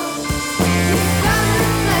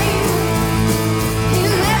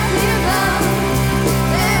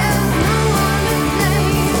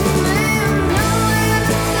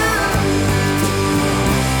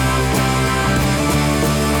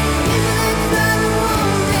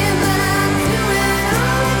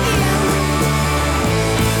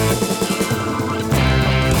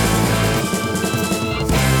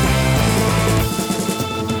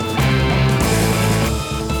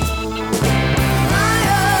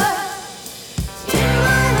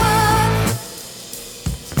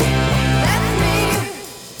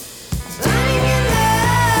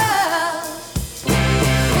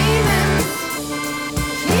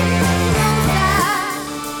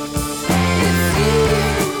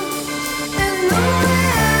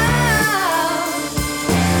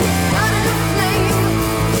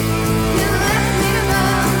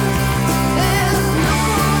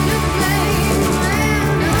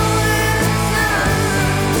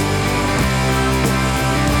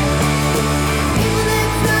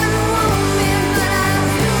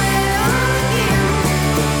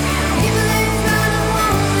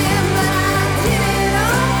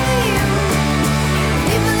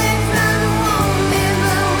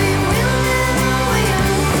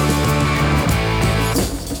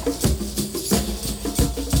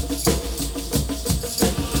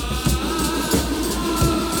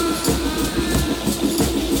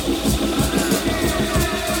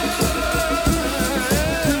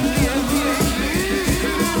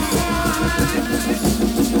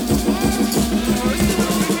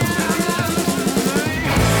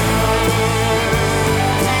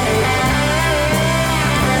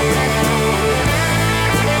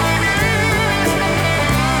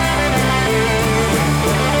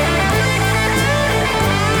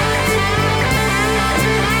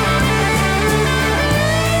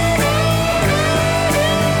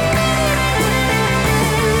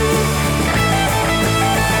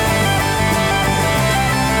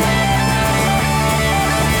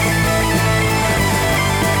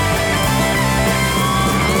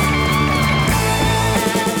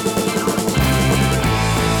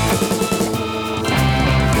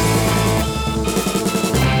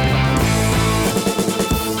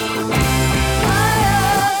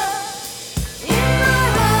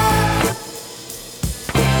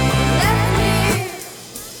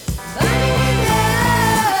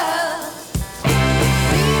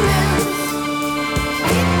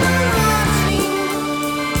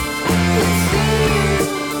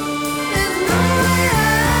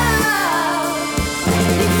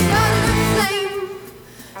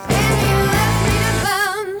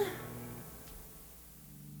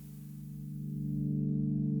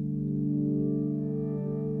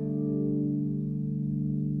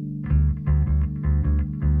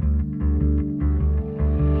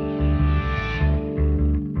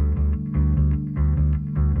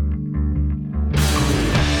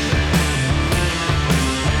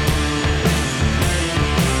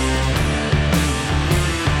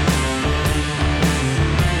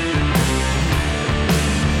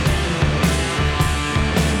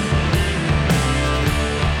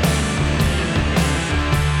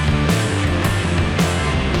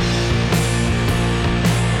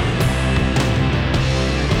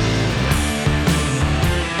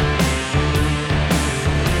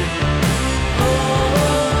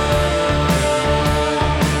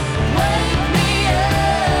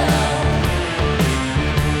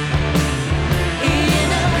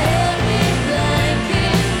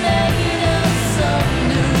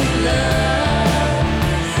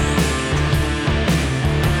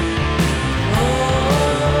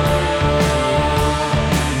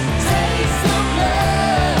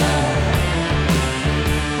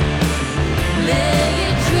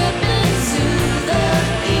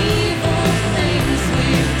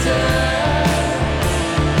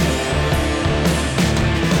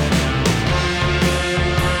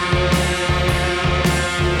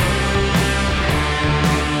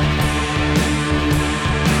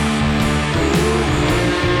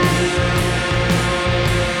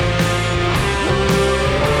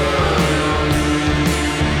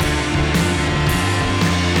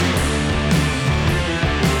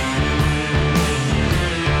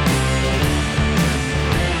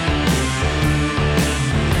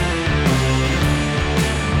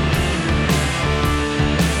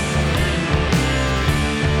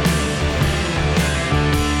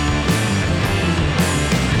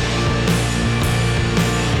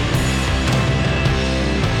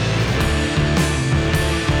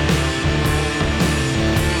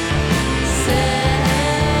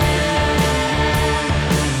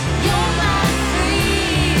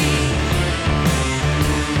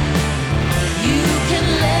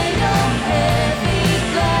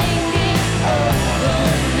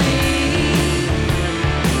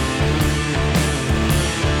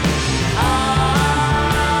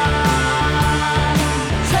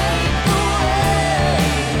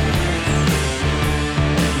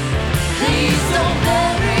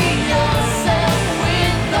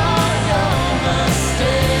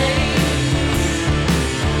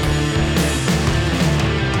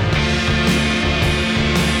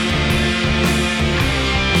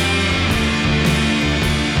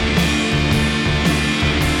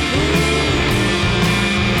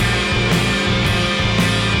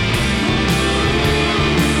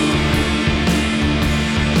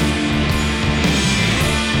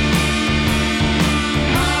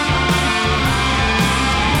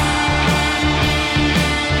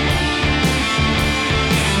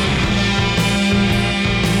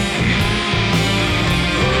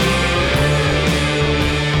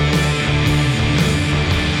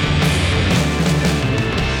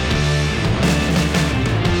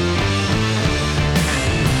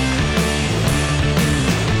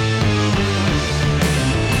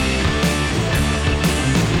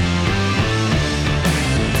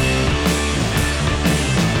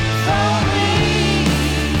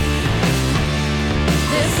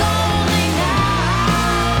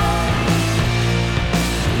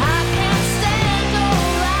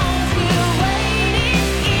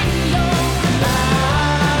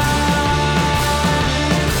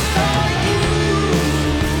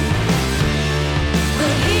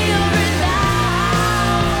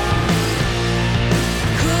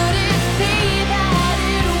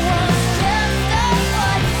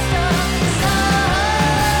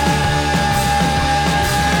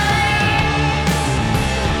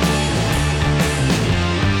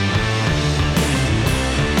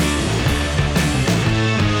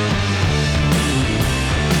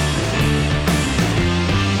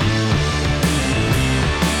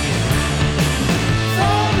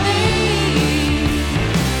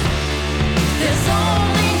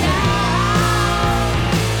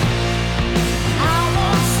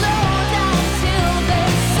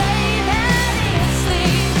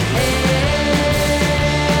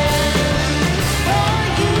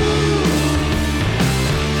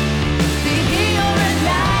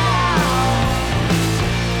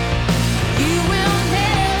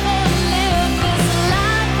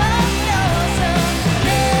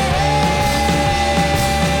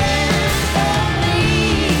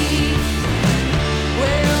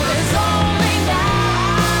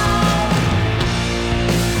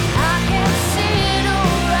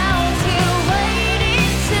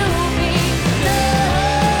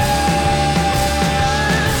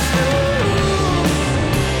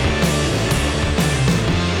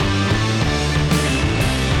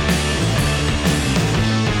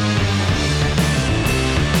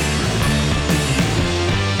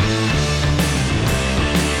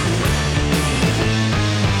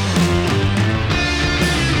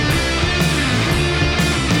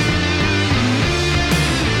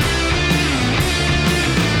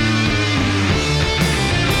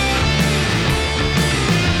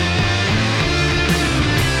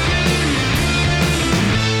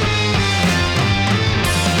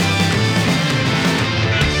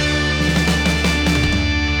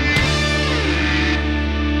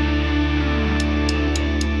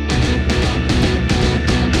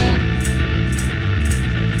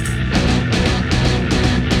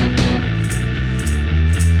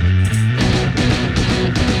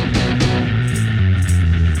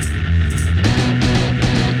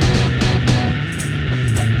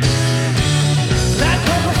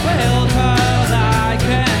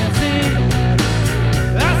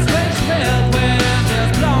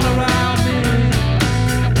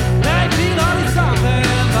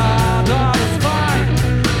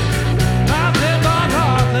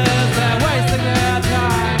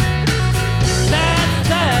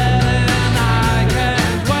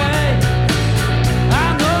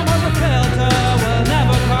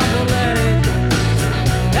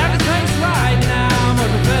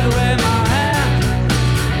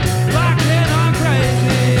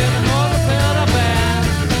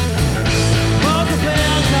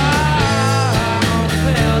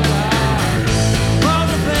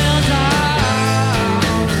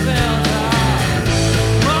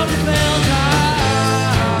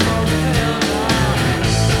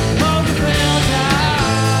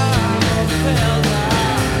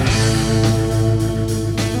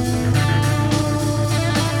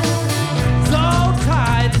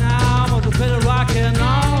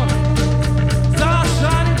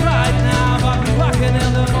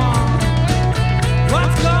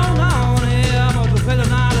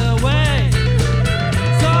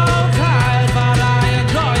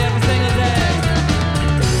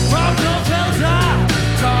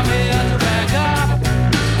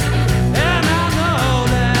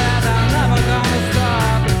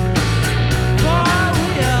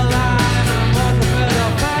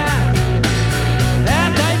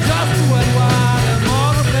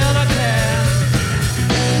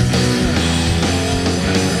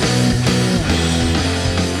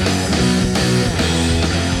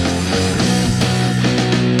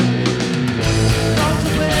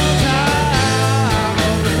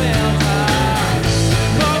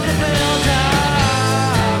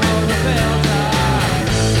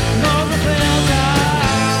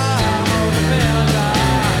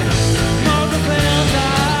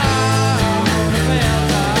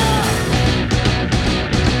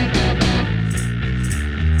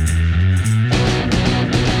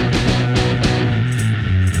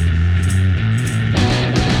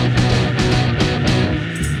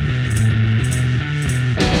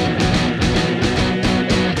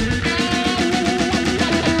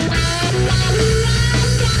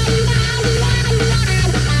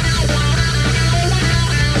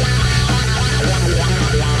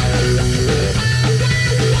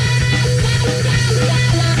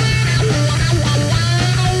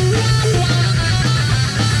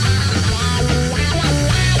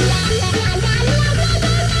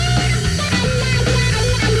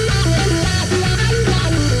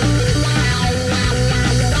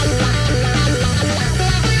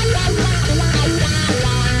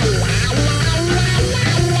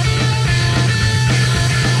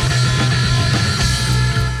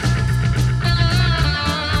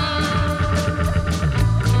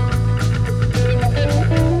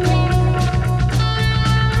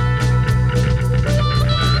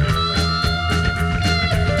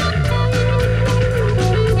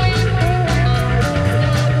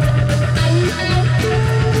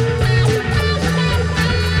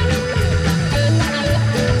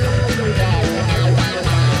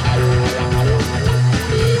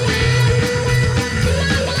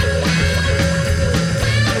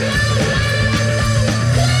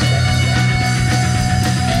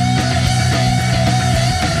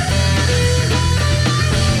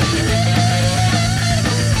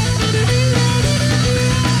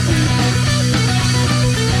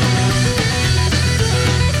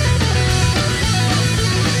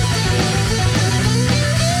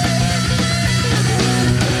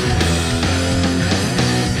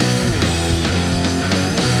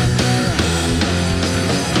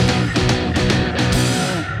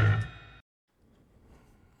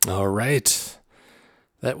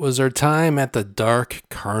 That was our time at the Dark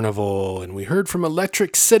Carnival, and we heard from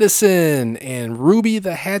Electric Citizen and Ruby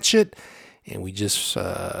the Hatchet, and we just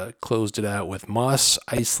closed it out with Moss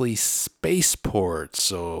Eisley Spaceport.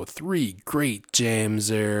 So 3 great jams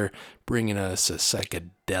there, bringing us a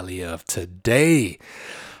psychedelia of today.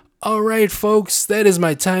 All right, folks, that is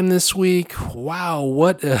my time this week. Wow,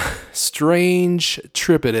 what a strange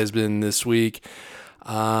trip it has been this week.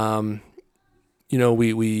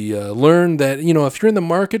 We learned that, if you're in the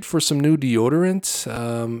market for some new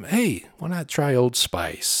deodorant, hey, why not try Old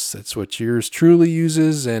Spice? That's what yours truly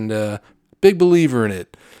uses, and big believer in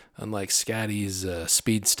it, unlike Scotty's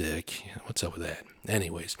Speed Stick. What's up with that?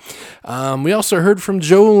 Anyways, we also heard from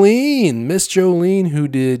Jolene, Miss Jolene, who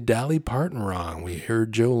did Dolly Parton wrong. We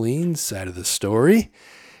heard Jolene's side of the story.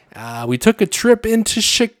 We took a trip into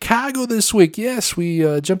Chicago this week. Yes, we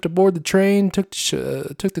jumped aboard the train, took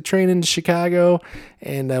the train into Chicago,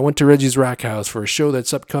 and went to Reggie's Rock House for a show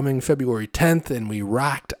that's upcoming February 10th, and we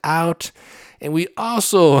rocked out. And we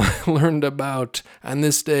also learned about, on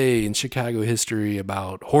this day in Chicago history,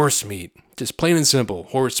 about horse meat. Just plain and simple,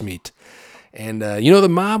 horse meat. And, the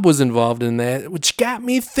mob was involved in that, which got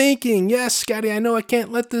me thinking, yes, Scotty, I know I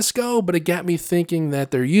can't let this go, but it got me thinking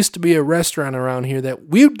that there used to be a restaurant around here that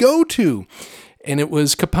we would go to, and it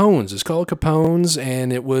was Capone's. It's called Capone's,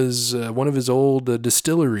 and it was one of his old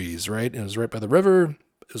distilleries, right? It was right by the river.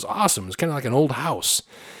 It was awesome. It was kind of like an old house,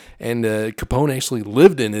 and Capone actually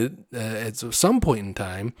lived in it at some point in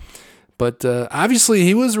time. But obviously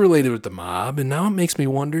he was related with the mob, and now it makes me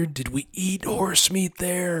wonder, did we eat horse meat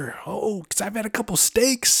there? Oh, because I've had a couple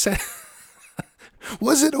steaks.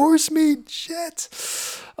 Was it horse meat? Shit.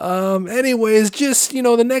 Anyways, just,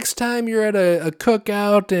 the next time you're at a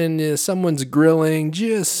cookout and someone's grilling,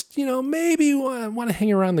 just, maybe want to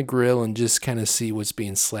hang around the grill and just kind of see what's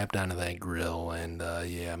being slapped onto that grill. And,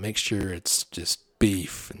 make sure it's just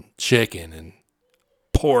beef and chicken and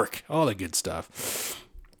pork, all the good stuff.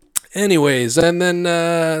 Anyways, and then,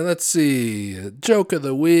 let's see, joke of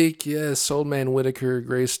the week. Yes, Old Man Whitaker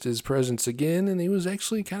graced his presence again, and he was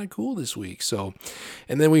actually kind of cool this week. So,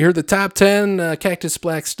 and then we heard the top 10, Cactus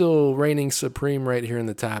Black still reigning supreme right here in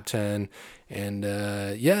the top 10. And,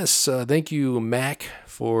 yes, thank you, Mac,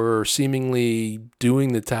 for seemingly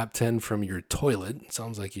doing the top 10 from your toilet. It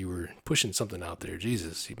sounds like you were pushing something out there.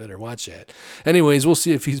 Jesus, you better watch that. Anyways, we'll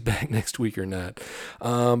see if he's back next week or not.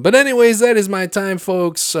 But anyways, that is my time,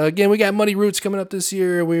 folks. Again, we got Muddy Roots coming up this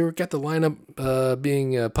year. We got the lineup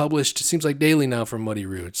being published, it seems like daily now from Muddy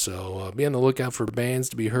Roots. So be on the lookout for bands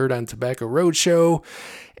to be heard on Tobacco Roadshow.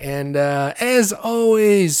 And as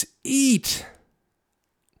always, eat.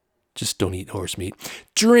 Just don't eat horse meat.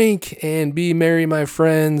 Drink and be merry, my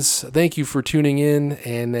friends. Thank you for tuning in.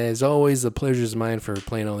 And as always, the pleasure is mine for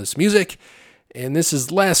playing all this music. And this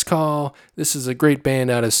is Last Call. This is a great band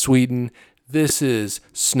out of Sweden. This is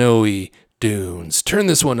Snowy Dunes. Turn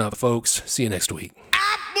this one up, folks. See you next week.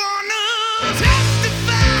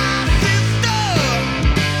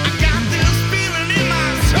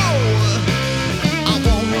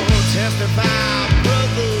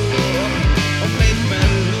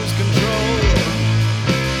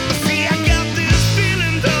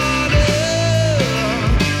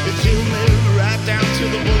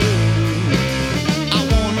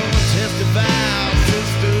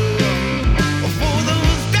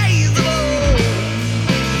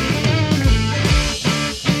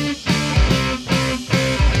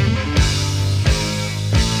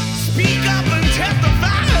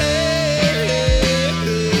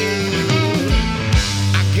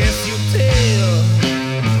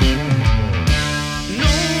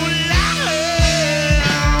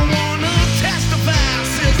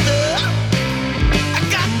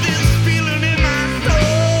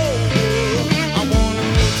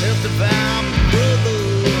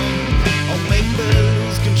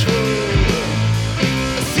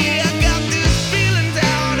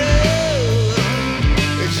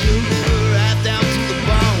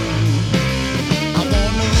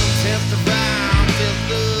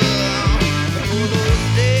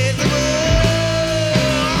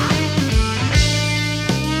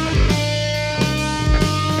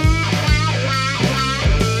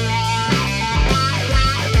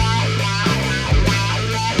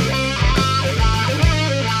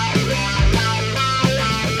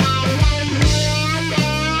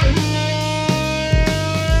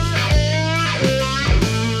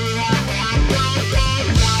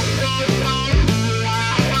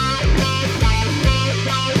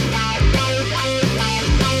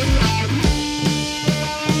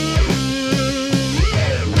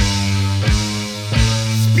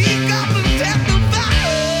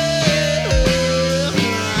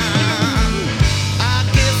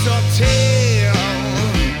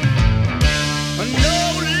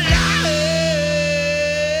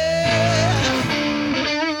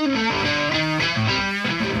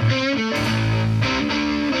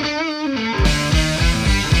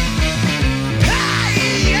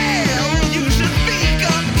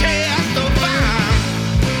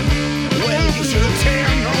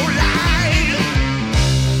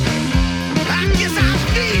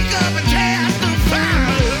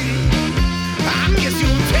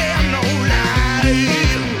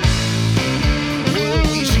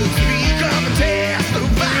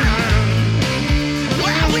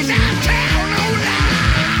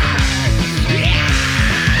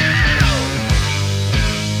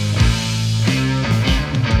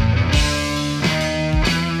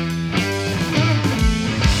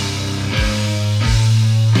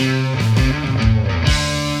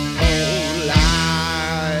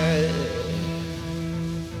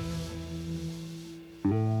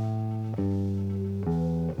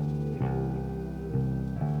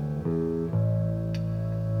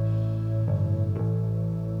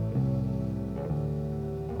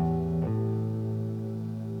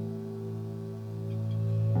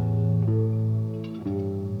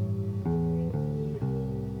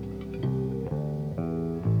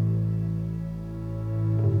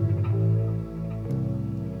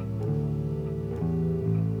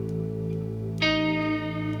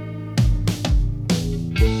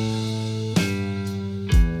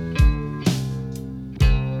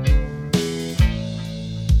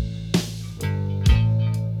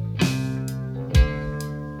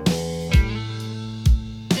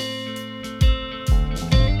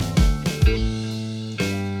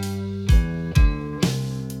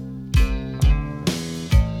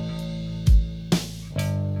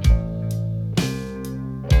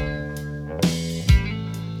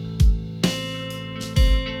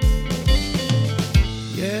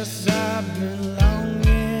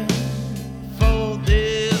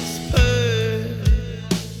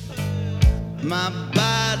 my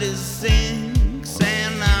body sinks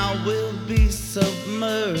and I will be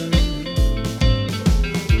submerged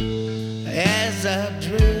as I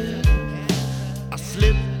drift, I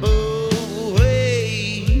slip away.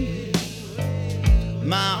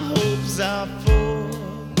 My hopes are for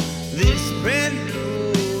this brand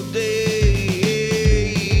new day.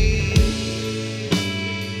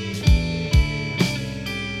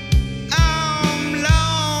 I'm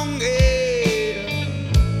longing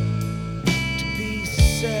to be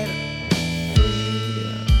set free.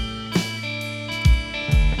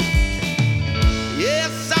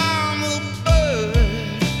 Yes, I'm a bird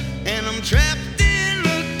and I'm trapped in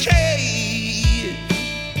a cage.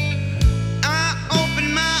 I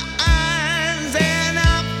open my eyes and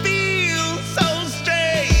I feel so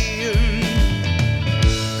strange,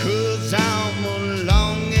 'cause I'm a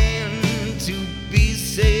longing to be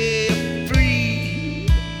set free.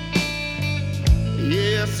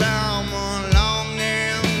 Yes, I'm a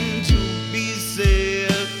longing to be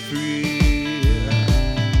set free.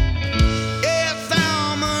 Yes,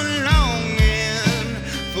 I'm a longing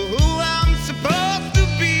for who I'm supposed to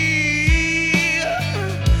be.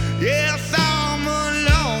 Yes, I'm a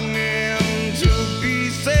longing to be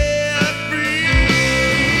set free.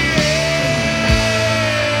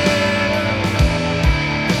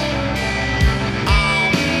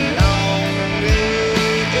 I'm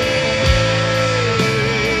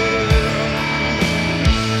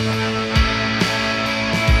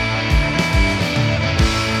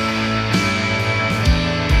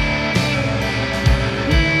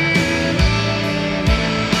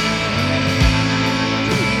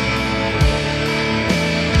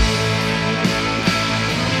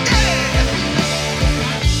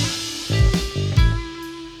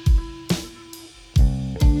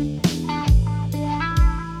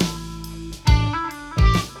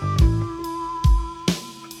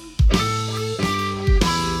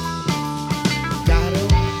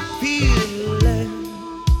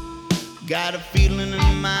got a feeling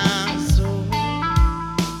in my soul.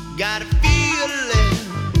 Got a feeling.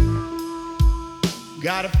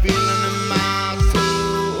 Got a feeling in my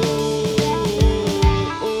soul.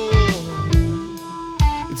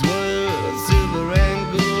 It's worth silver and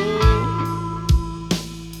gold.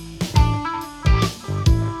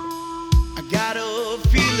 I got a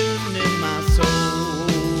feeling in my soul.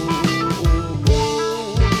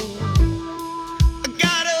 I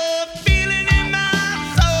got a feeling in my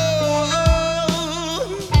soul.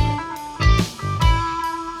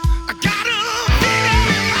 I got a feeling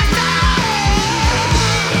in my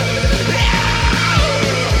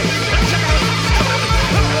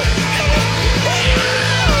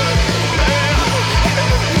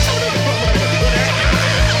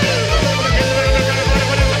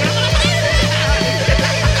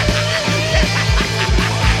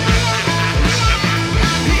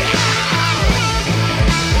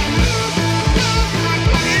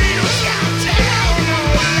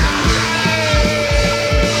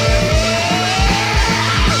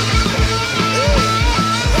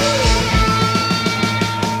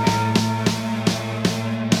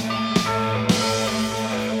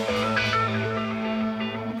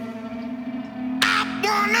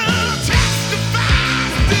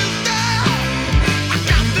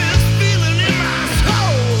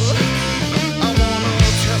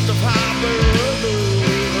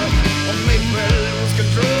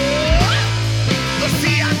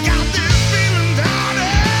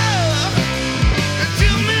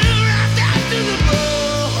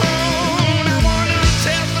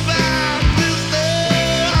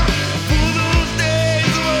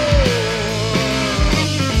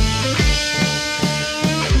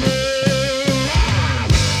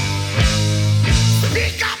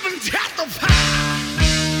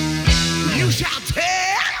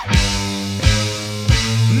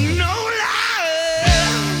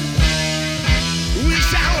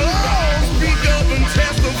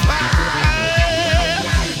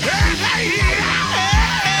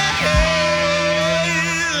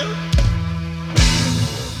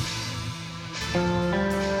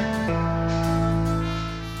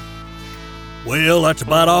Well, that's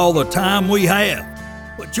about all the time we have.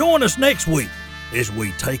 But join us next week as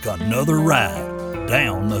we take another ride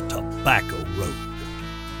down the Tobacco Road.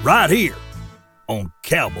 Right here on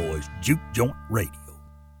Cowboys Juke Joint Radio.